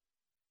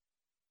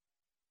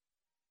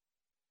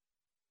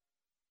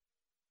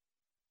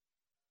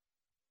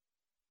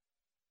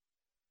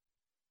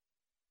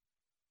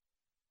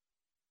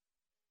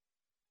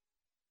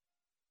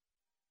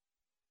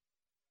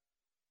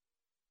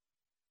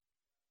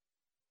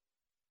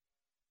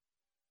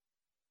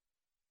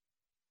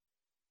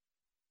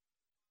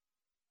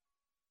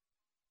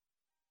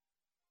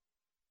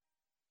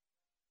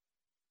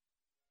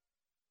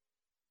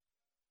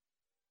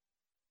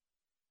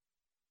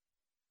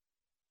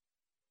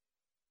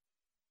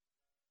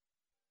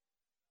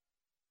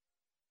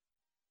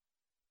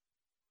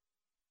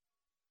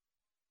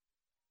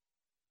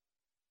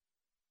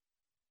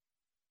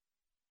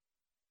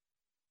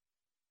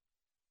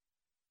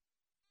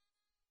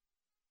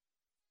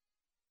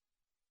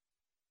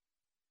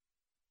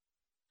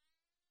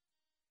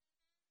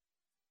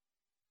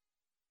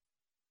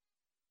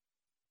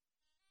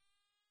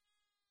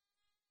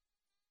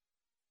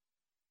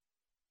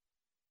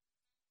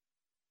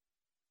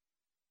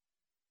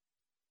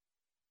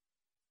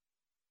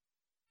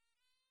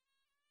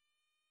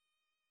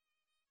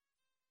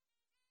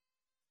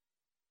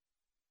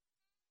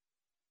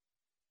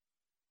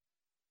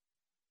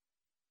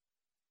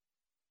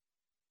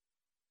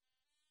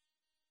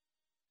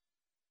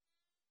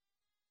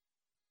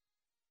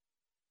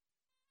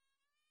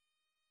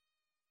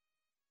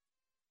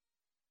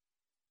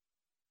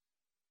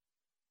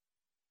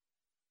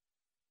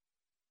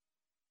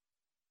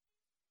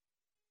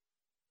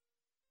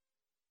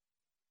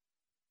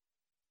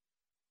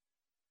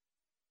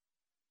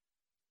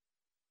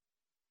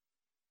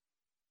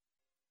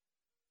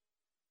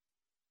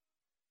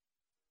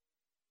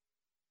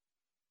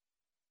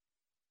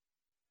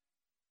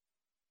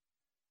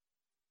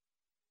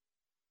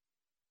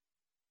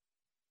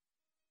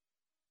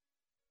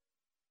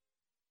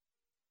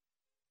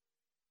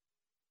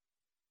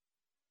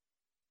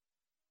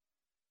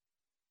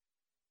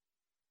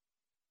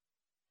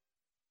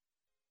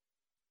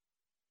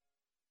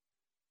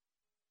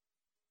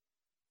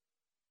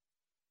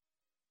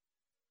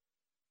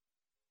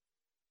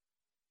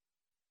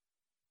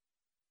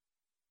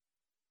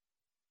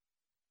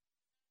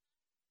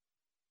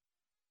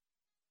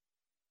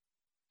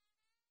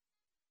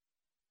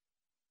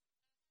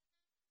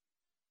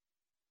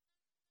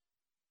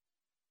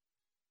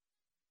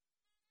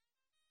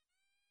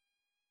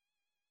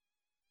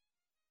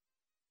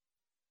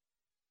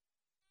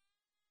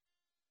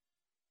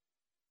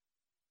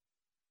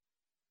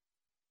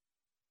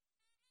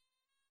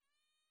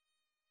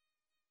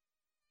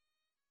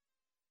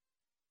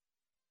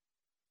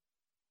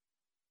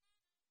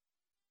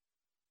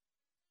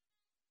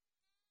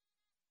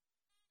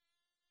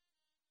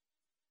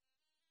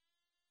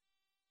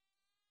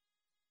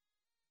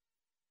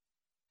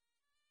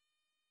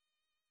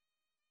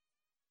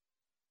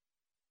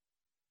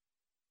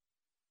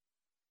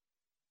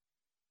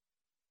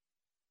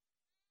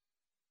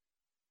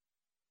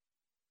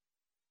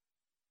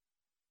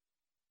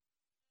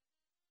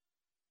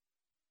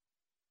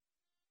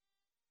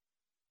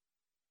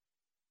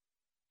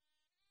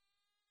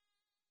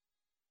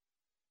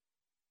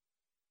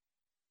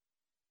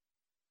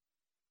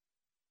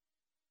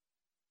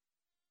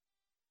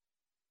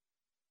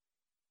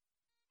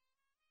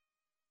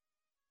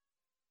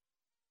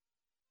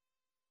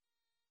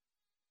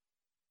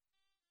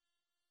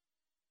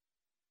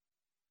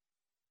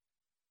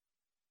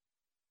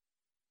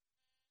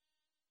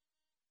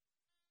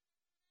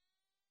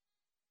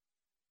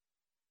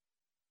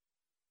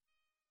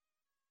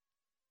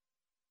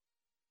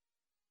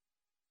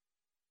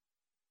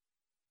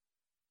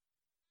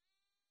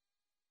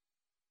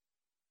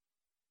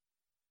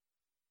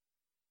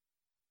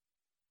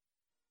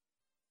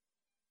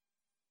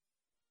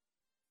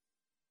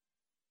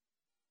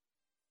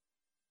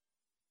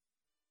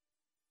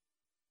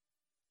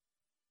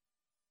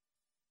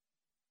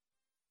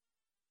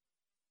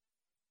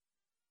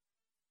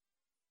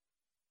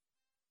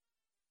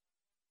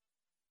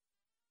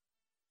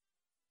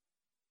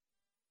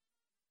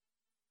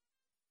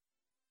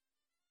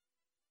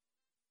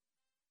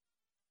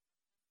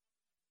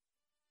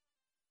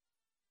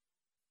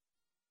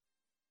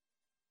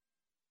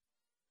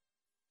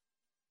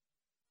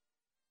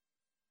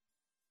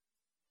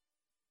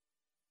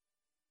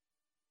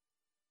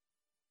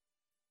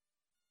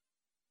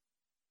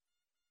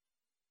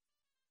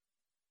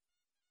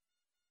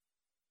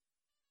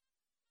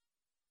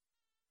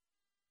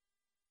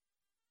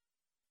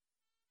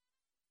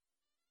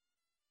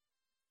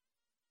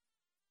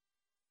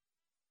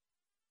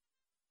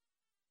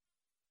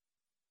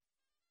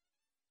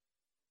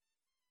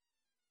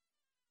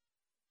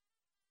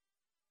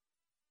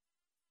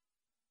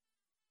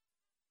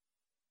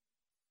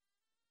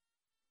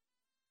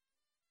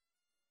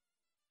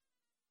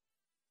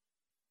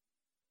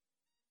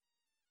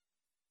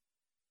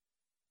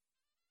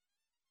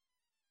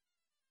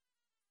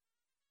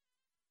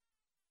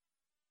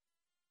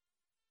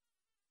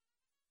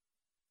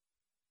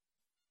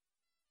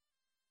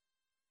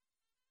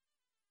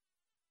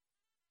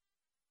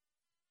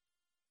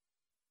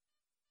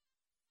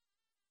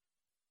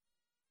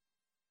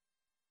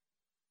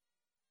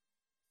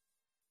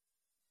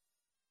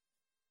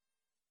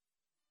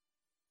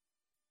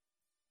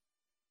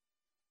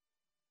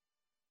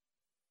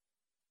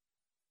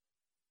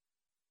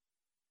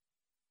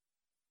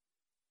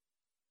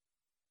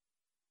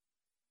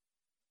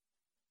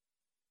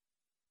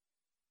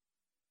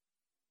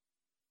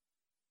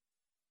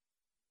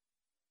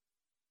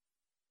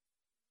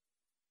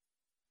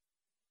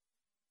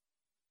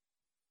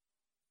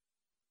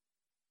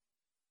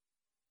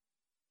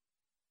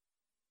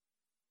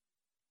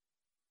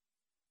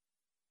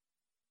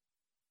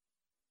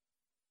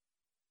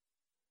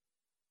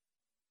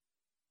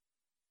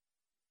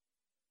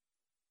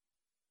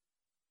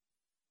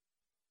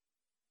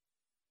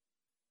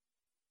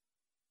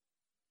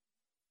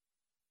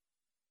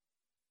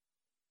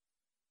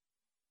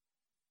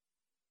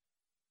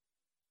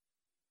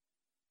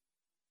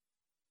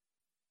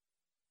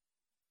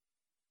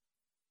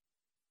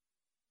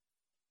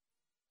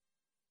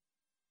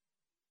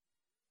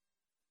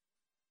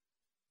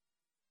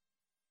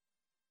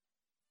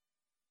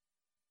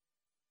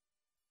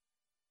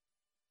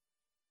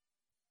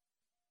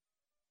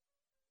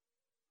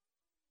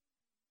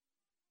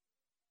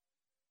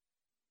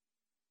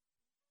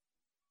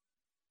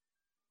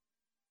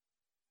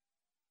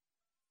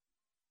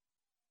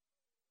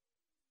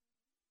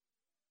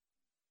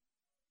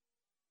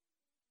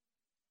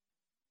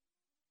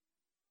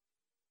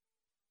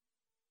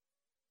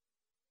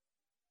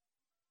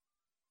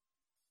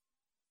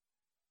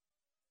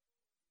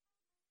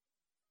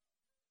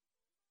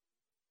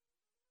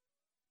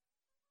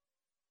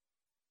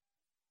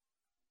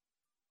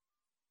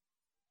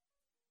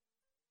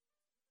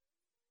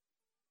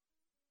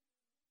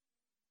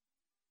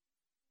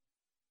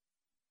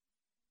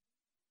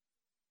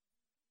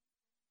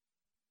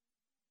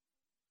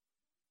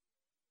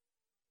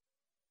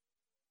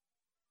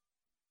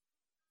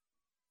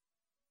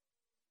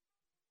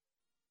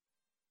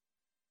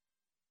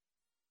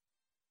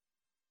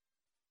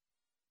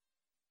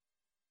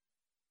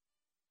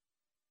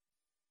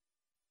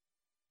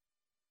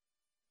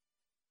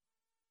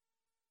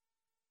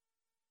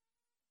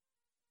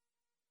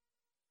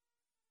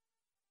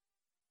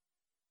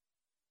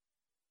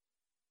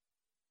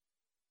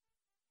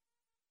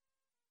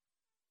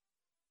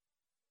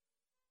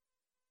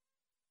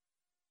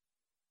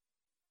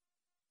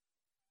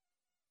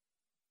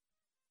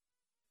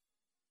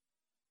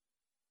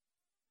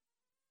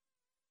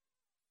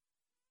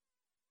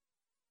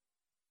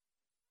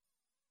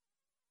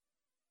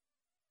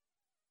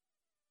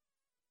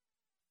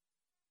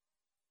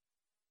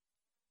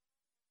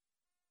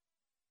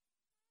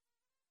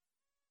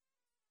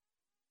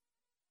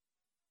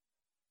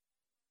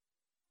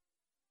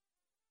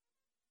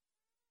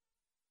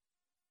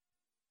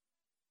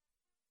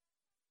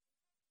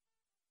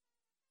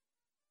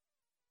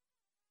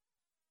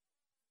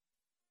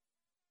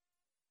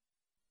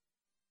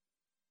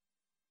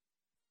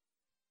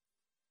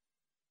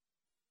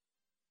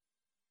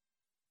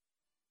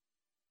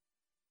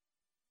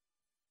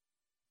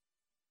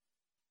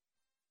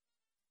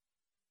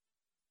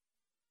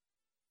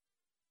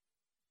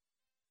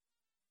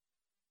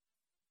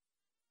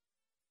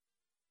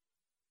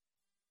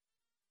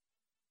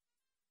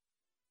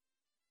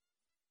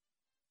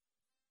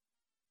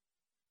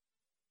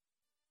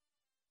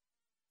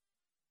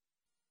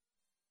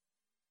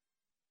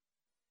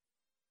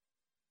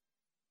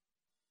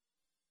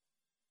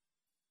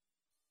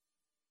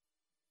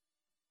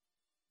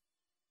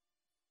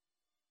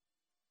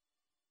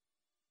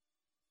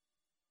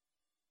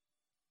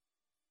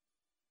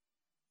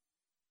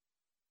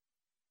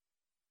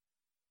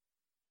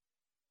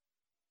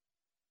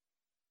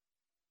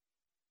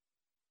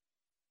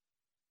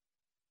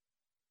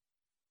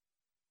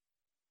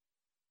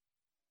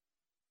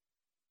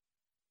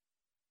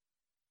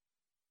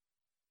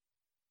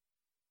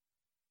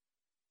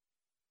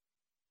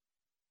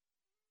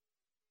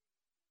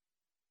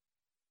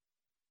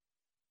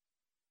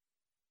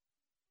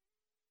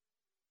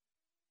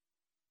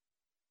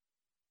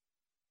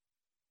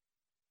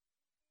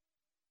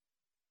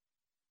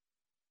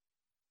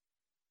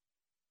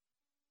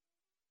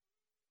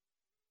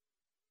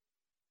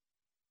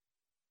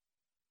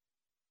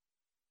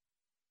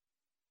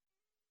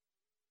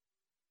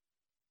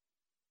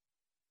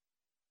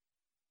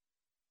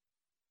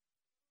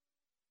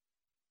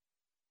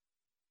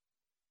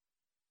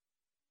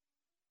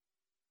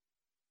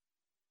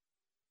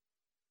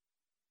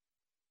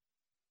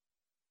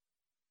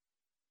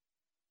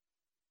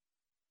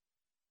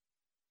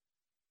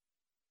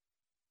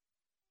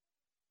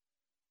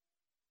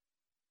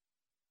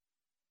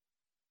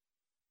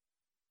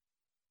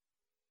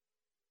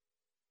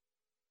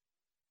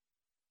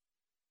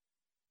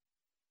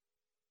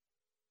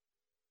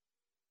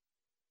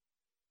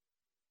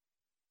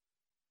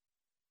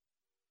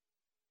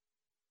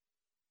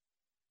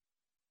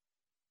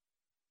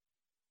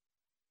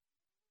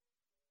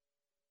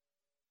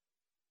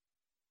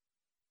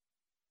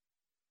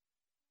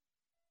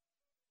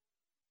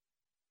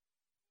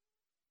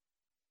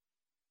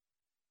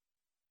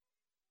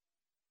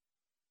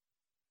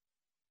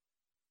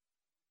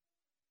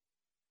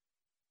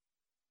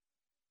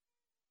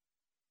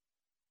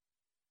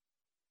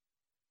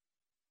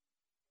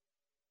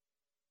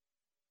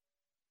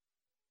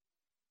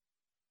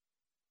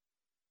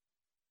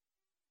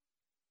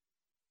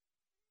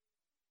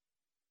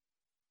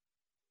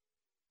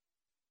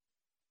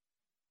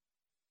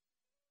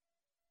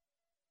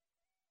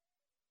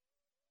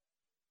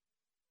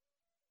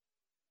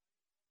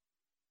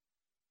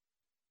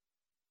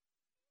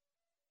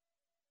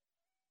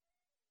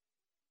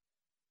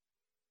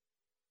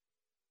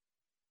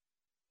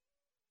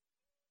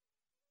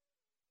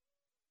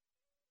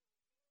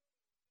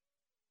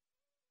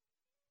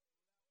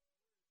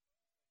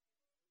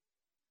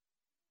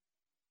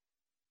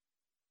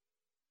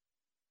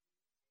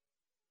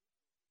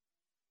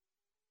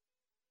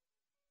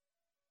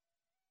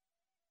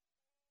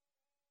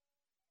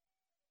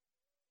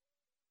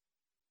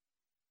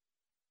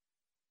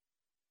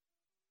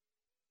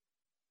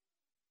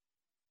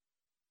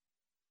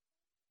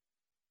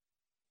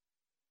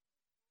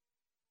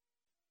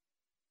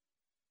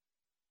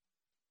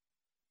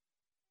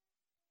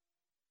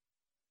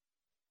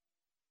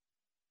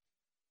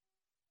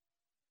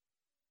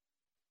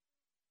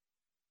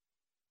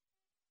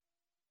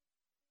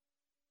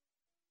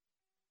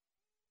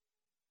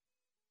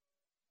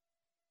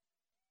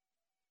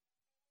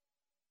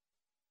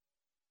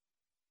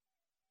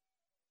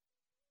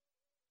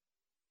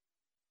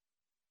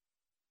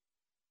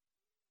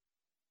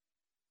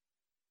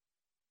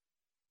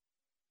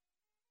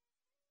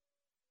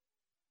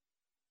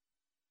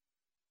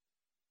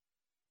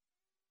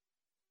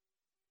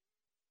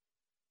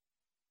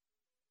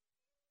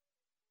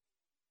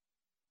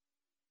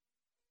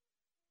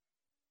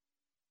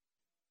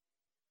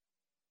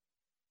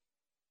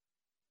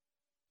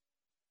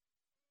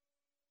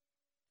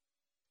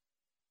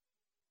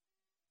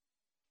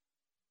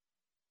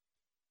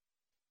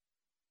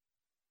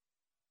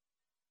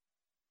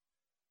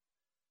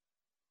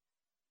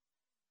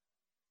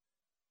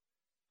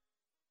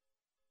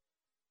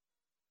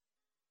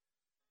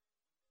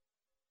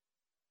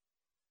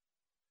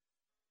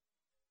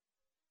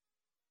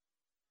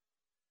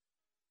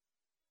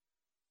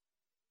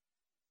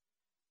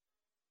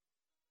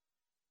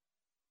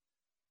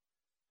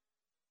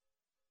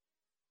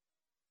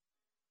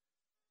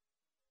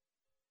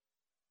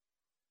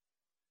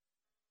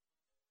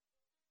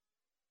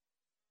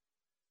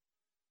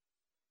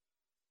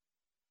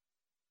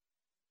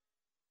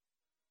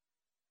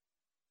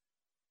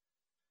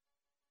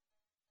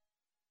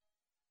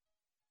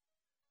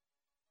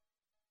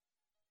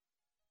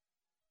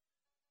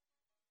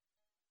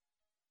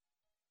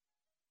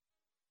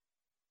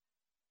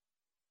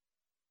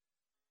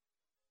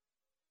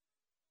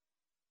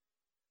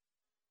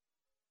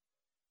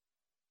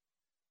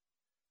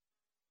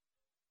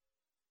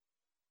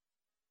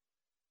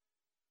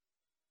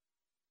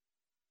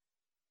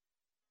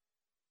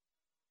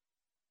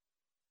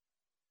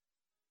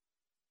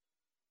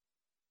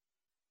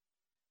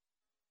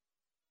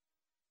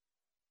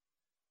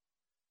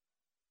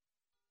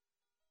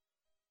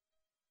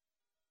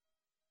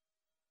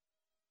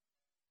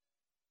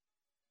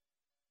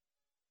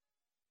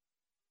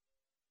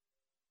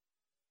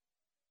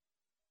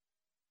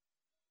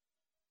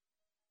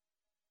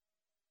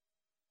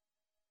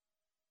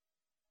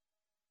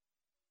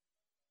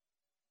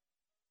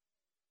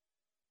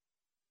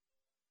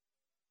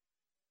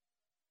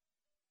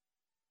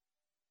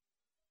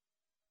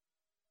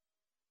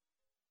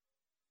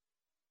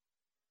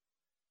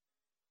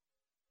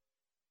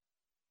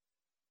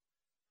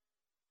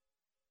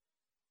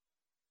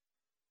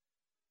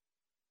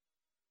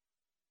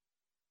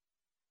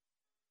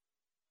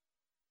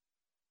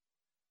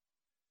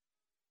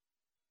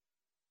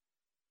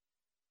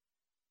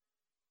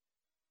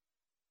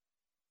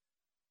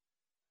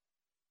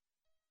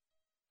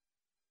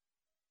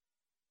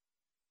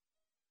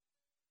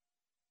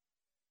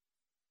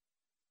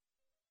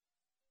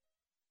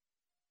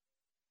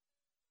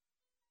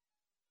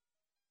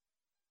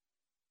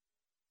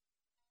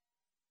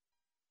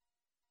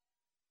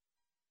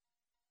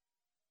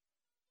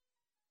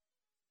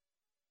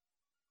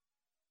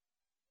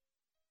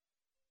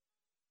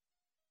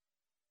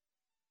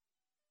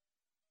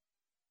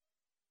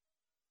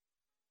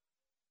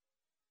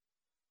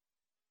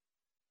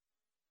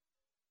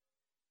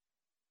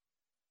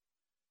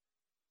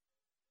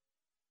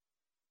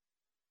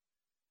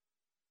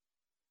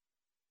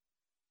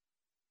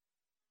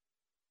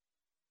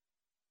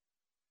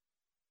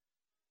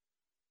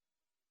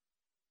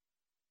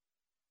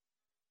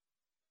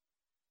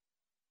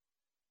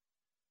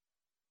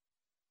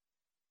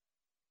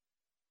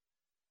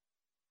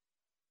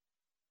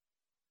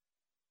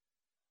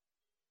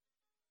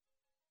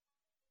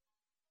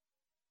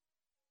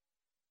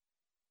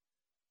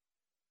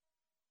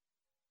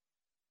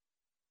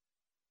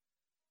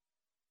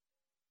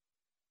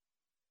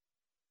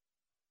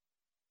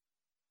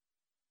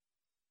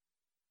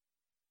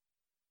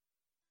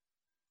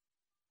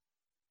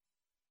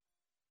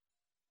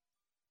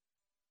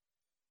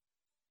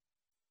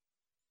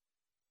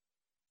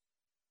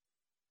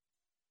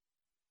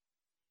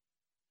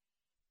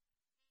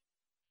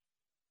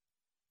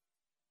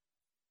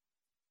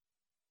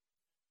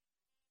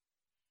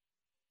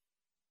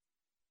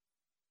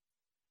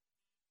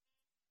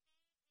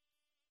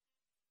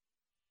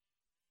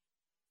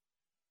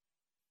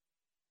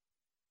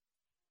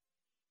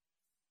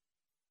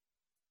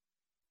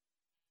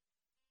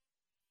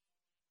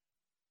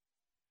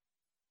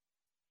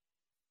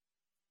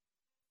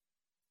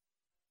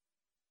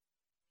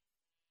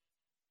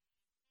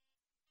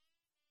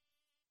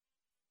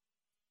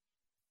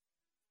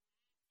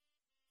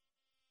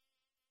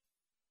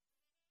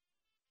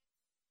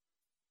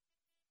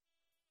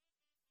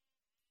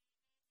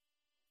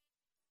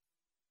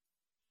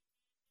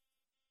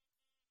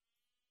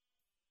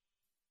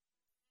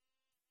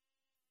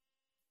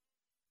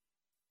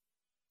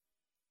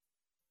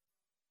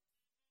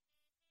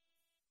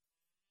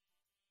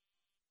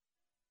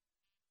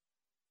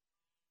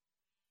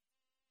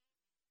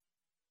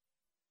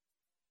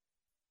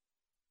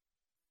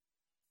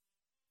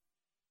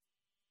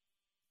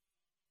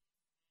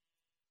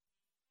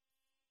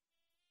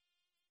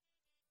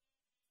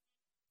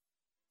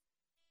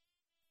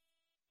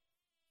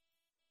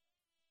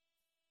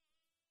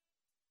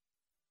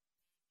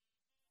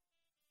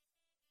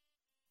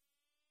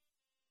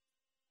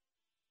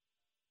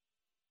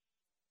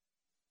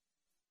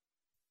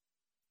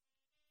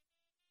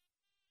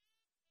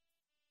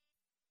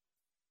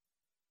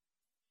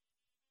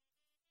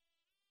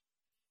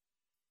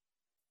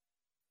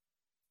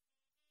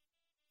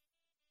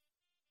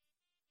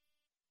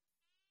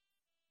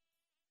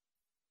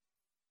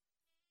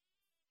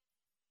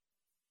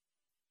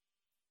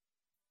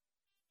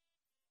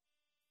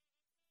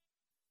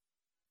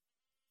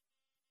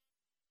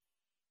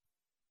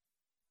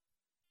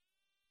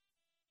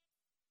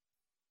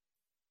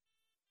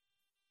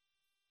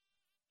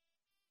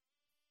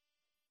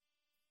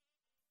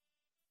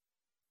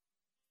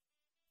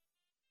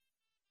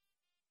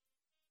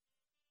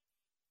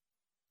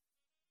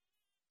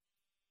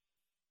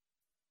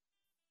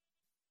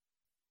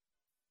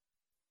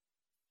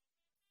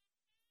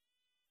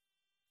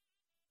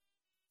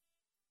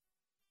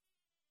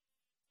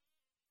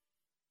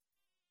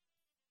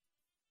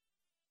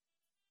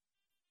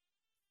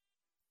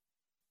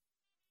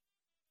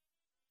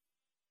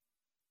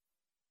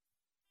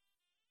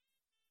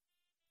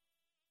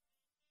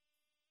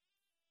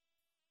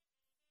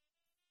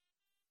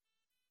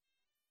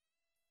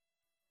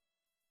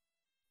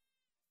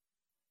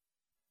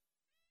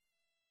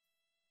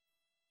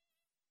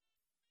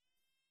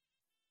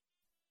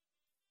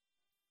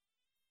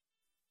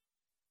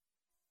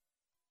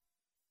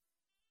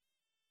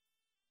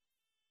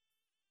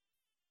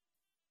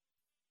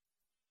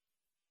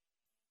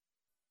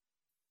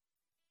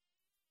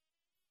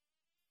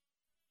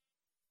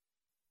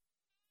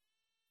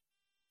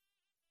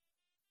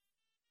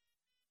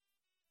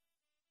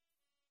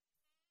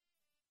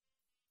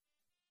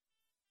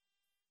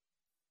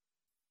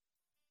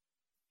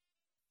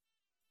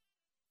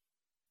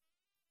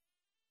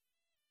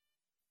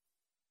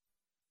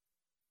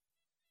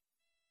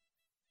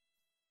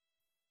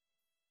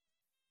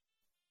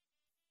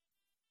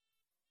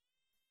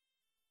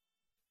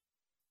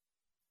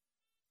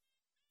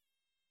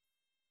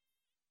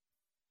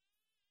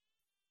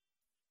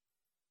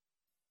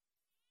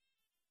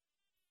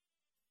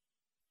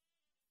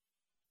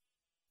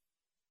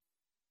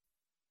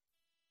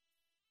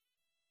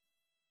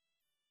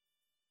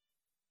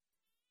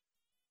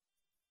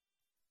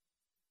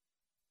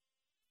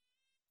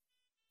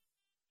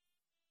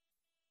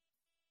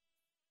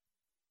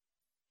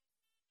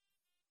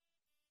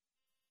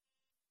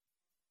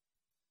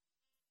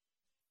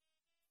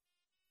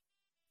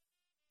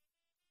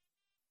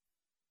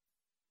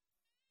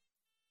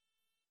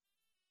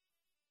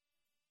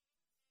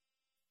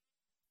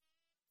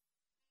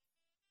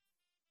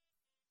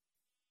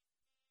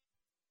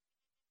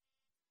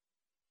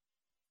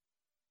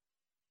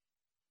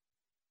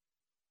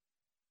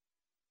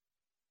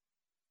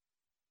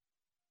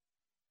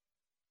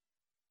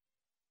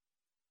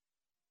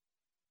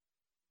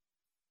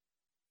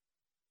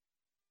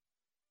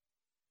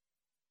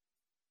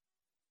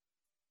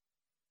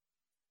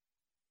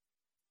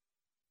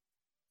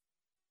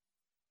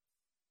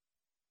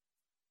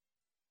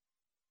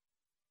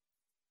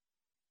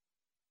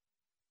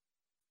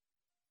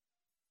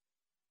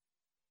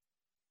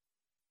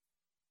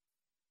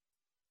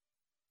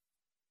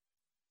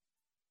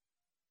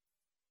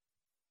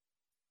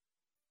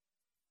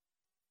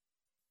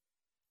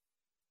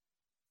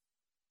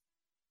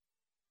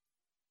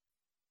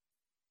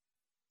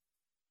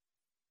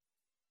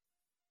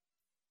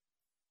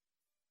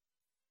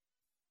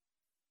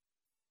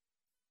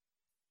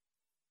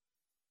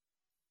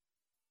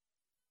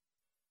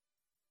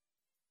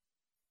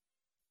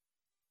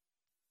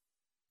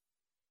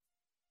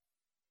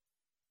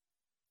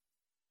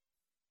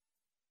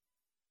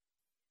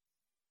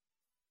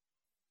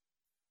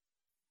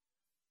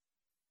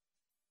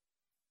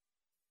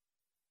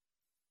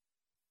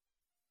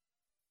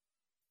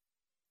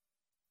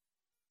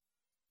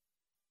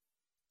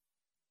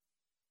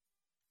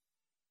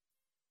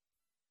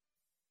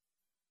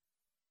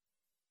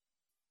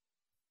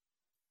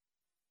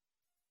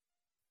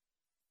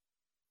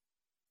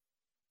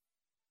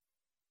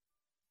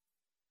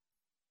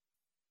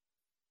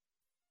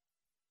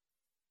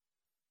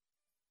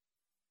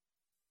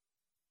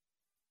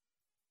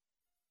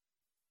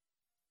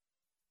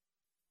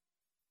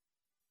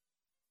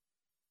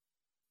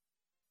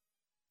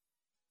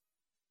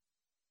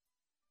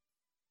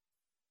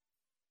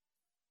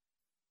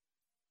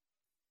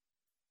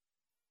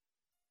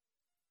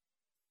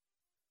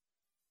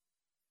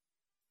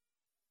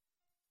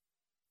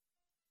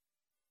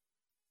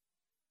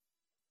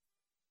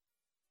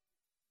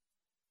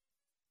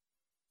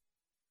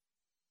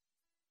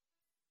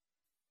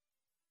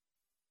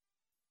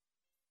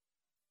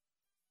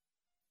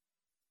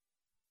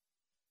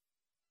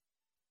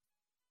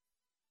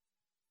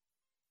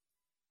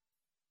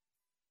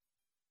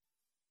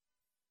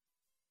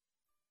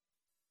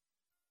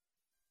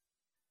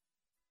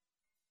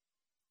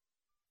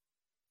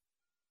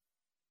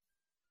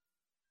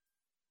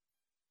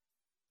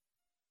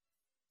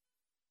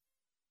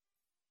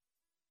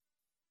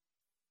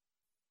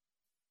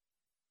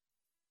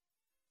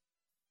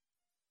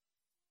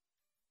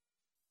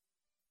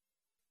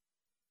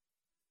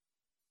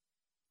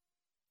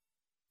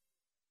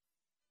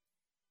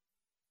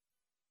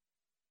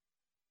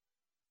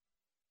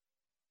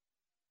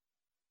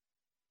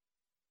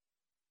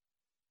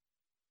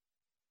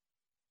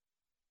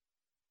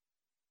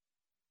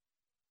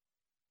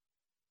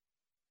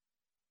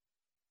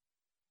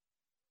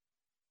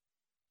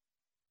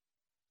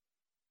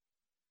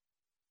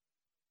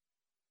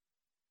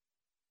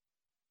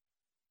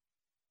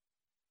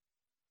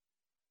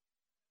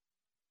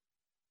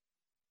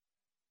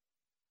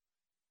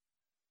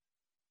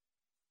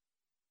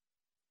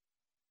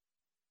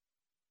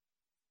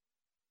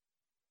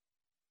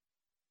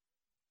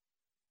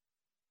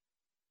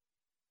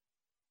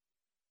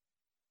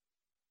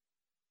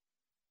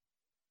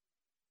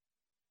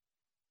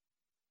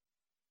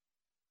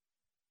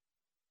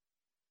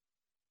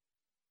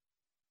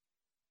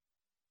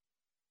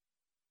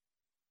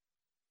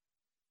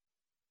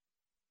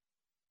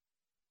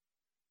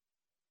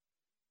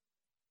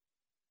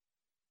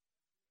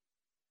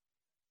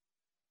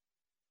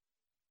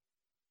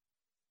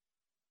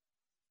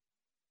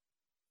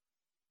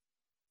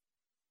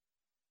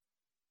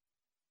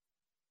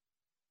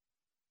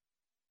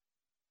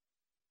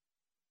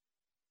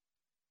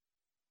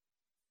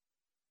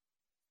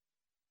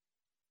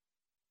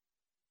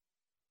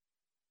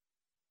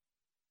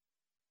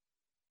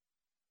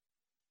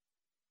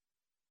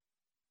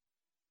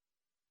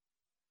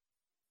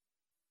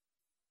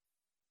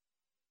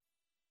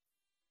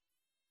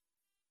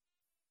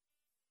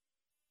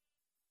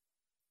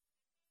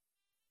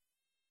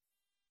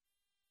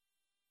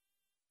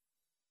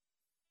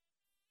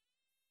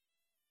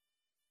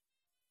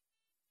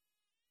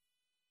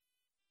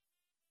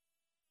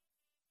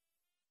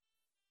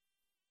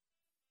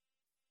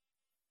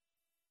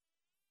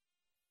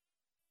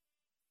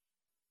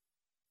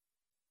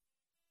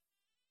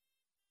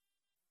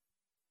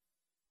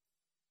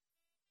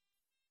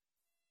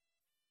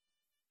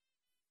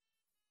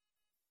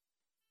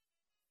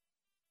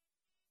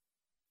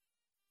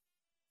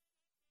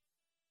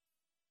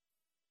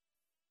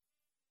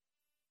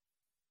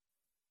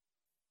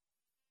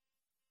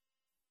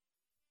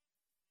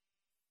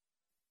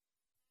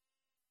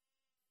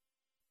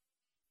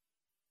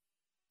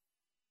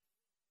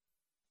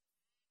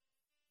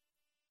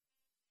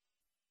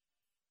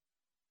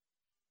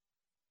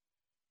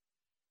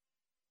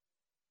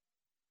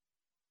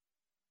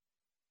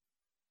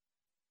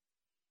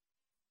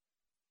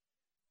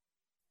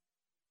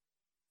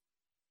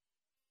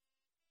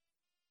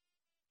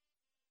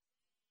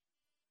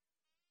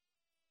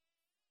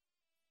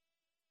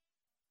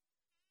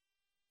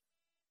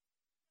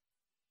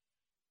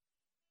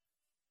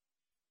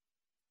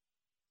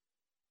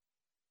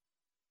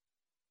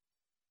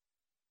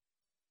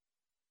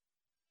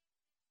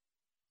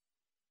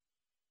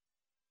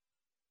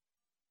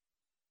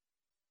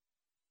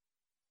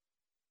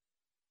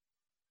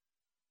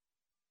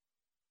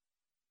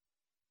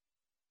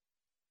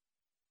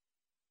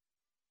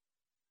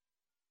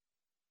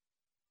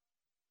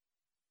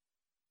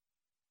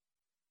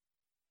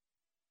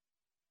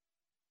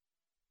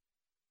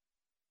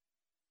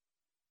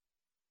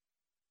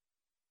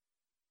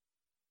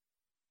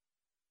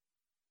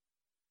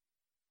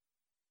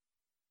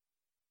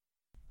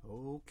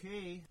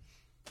 Okay.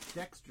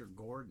 Dexter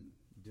Gordon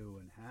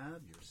doing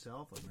Have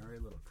Yourself a Merry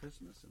Little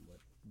Christmas, and what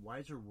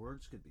wiser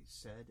words could be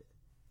said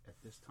at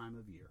this time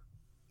of year.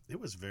 It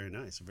was very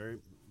nice. Very,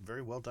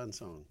 very well done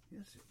song.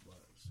 Yes, it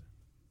was.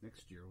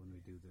 Next year, when we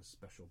do this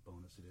special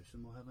bonus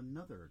edition, we'll have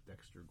another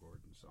Dexter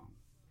Gordon song.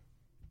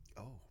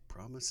 Oh,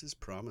 promises,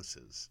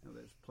 promises. Now,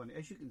 there's plenty,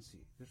 as you can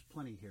see, there's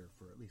plenty here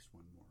for at least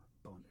one more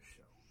bonus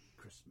show,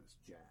 Christmas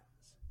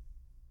Jazz.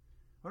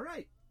 All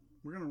right,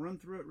 we're going to run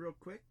through it real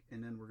quick,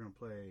 and then we're going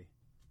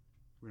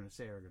to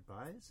say our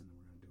goodbyes, and then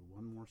we're going to do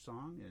one more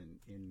song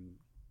in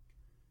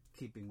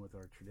keeping with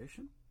our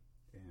tradition,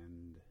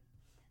 and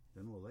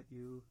then we'll let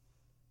you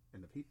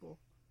and the people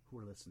who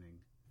are listening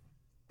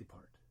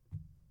depart.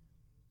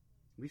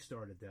 We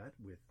started that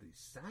with the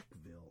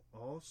Sackville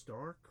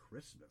All-Star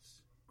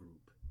Christmas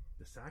group.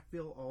 The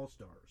Sackville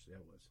All-Stars.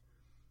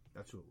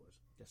 That's who it was.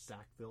 The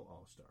Sackville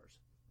All-Stars.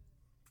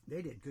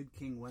 They did Good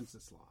King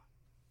Wenceslas,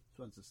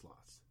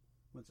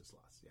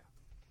 yeah.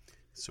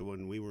 So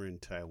when we were in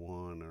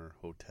Taiwan, our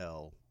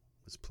hotel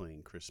was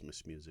playing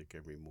Christmas music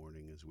every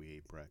morning as we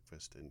ate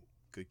breakfast, and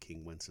Good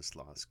King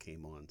Wenceslas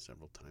came on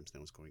several times, and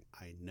I was going,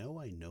 I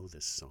know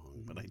this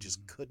song, but I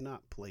just could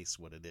not place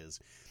what it is.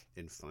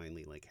 And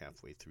finally, like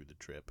halfway through the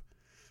trip,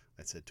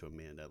 I said to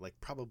Amanda, like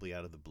probably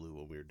out of the blue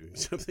when we were doing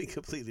something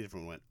completely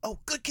different, went, oh,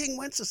 Good King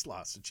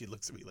Wenceslas. And she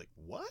looks at me like,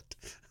 what?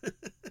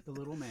 The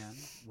little man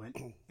went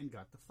and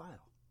got the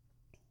file.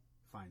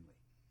 Finally.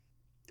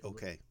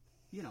 Okay.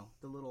 You know,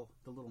 the little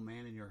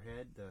man in your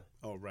head.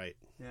 Oh, right.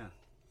 Yeah.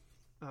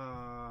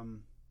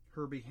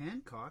 Herbie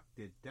Hancock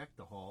did Deck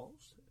the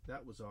Halls.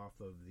 That was off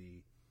of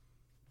the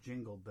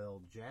Jingle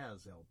Bell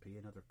Jazz LP,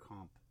 another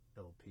comp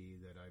LP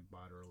that I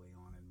bought early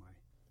on in my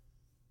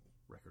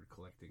record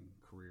collecting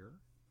career.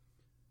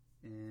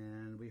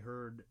 And we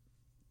heard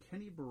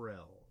Kenny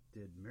Burrell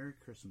did Merry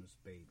Christmas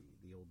Baby,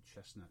 the old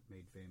chestnut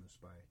made famous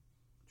by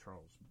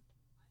Charles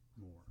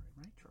Moore,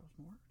 right?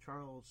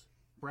 Charles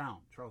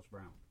Brown.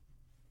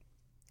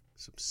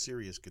 Some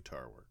serious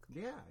guitar work.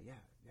 Yeah.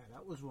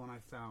 That was one I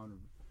found,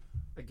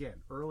 again,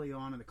 early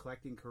on in the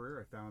collecting career.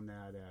 I found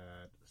that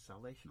at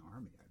Salvation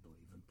Army, I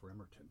believe, in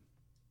Bremerton.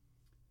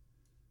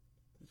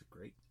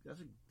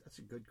 That's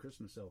a good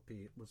Christmas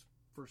LP. It was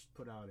first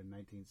put out in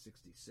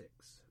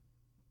 1966.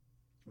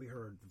 We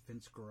heard the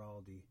Vince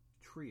Guaraldi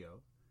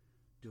Trio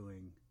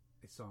doing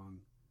a song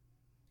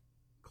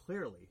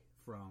clearly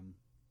from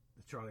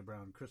the Charlie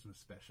Brown Christmas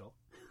special.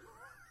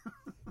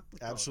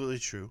 Absolutely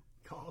true.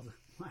 Called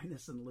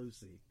Linus and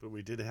Lucy. But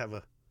we did have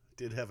a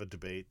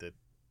debate that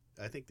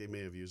I think they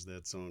may have used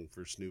that song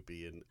for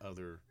Snoopy and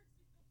other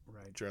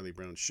Charlie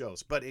Brown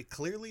shows, but it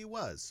clearly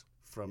was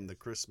from the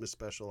Christmas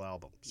special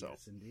album. So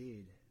yes,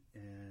 indeed.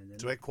 And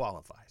so it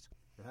qualifies.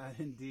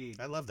 Indeed.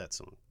 I love that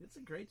song. It's a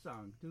great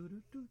song.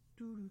 And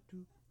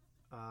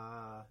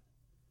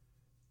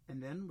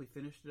then we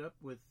finished it up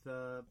with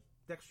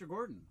Dexter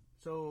Gordon.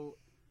 So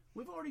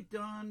we've already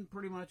done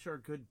pretty much our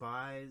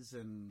goodbyes,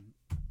 and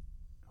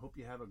hope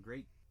you have a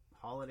great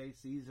holiday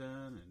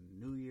season and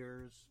New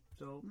Year's.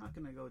 So I'm not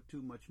going to go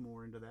too much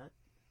more into that.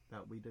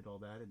 We did all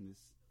that in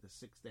the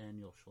 6th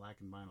annual Shellac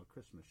and Vinyl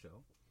Christmas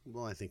show.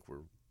 Well, I think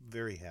we're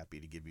very happy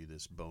to give you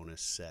this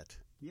bonus set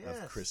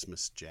of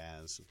Christmas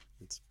jazz.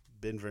 It's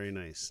been very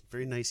nice.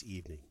 Very nice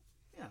evening.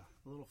 Yeah,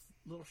 a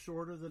little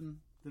shorter than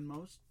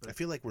most. But I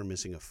feel like we're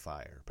missing a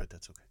fire, but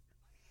that's okay.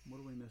 What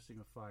are we missing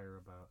a fire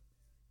about?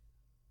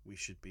 We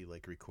should be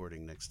like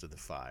recording next to the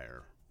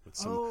fire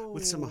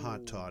with some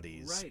hot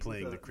toddies,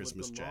 playing the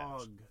Christmas with the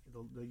jazz.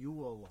 Log, the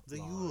Yule the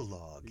log. Yule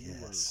log,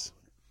 yes.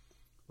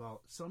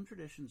 Well, some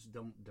traditions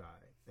don't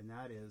die, and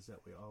that is that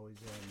we always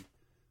end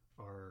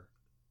our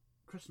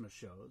Christmas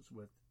shows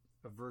with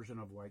a version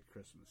of White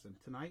Christmas. And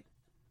tonight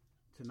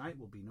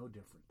will be no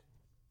different.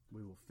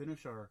 We will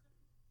finish our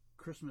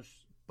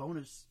Christmas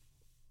bonus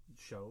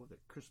show, the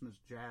Christmas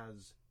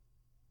Jazz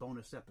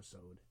bonus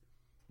episode,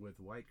 with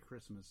White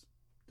Christmas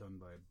done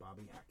by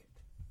Bobby Hackett.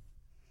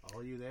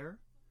 All you there?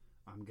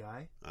 I'm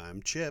Guy.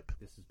 I'm Chip.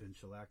 This has been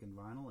Shellac and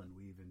Vinyl, and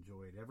we've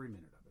enjoyed every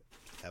minute of it.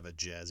 Have a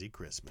jazzy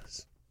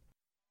Christmas.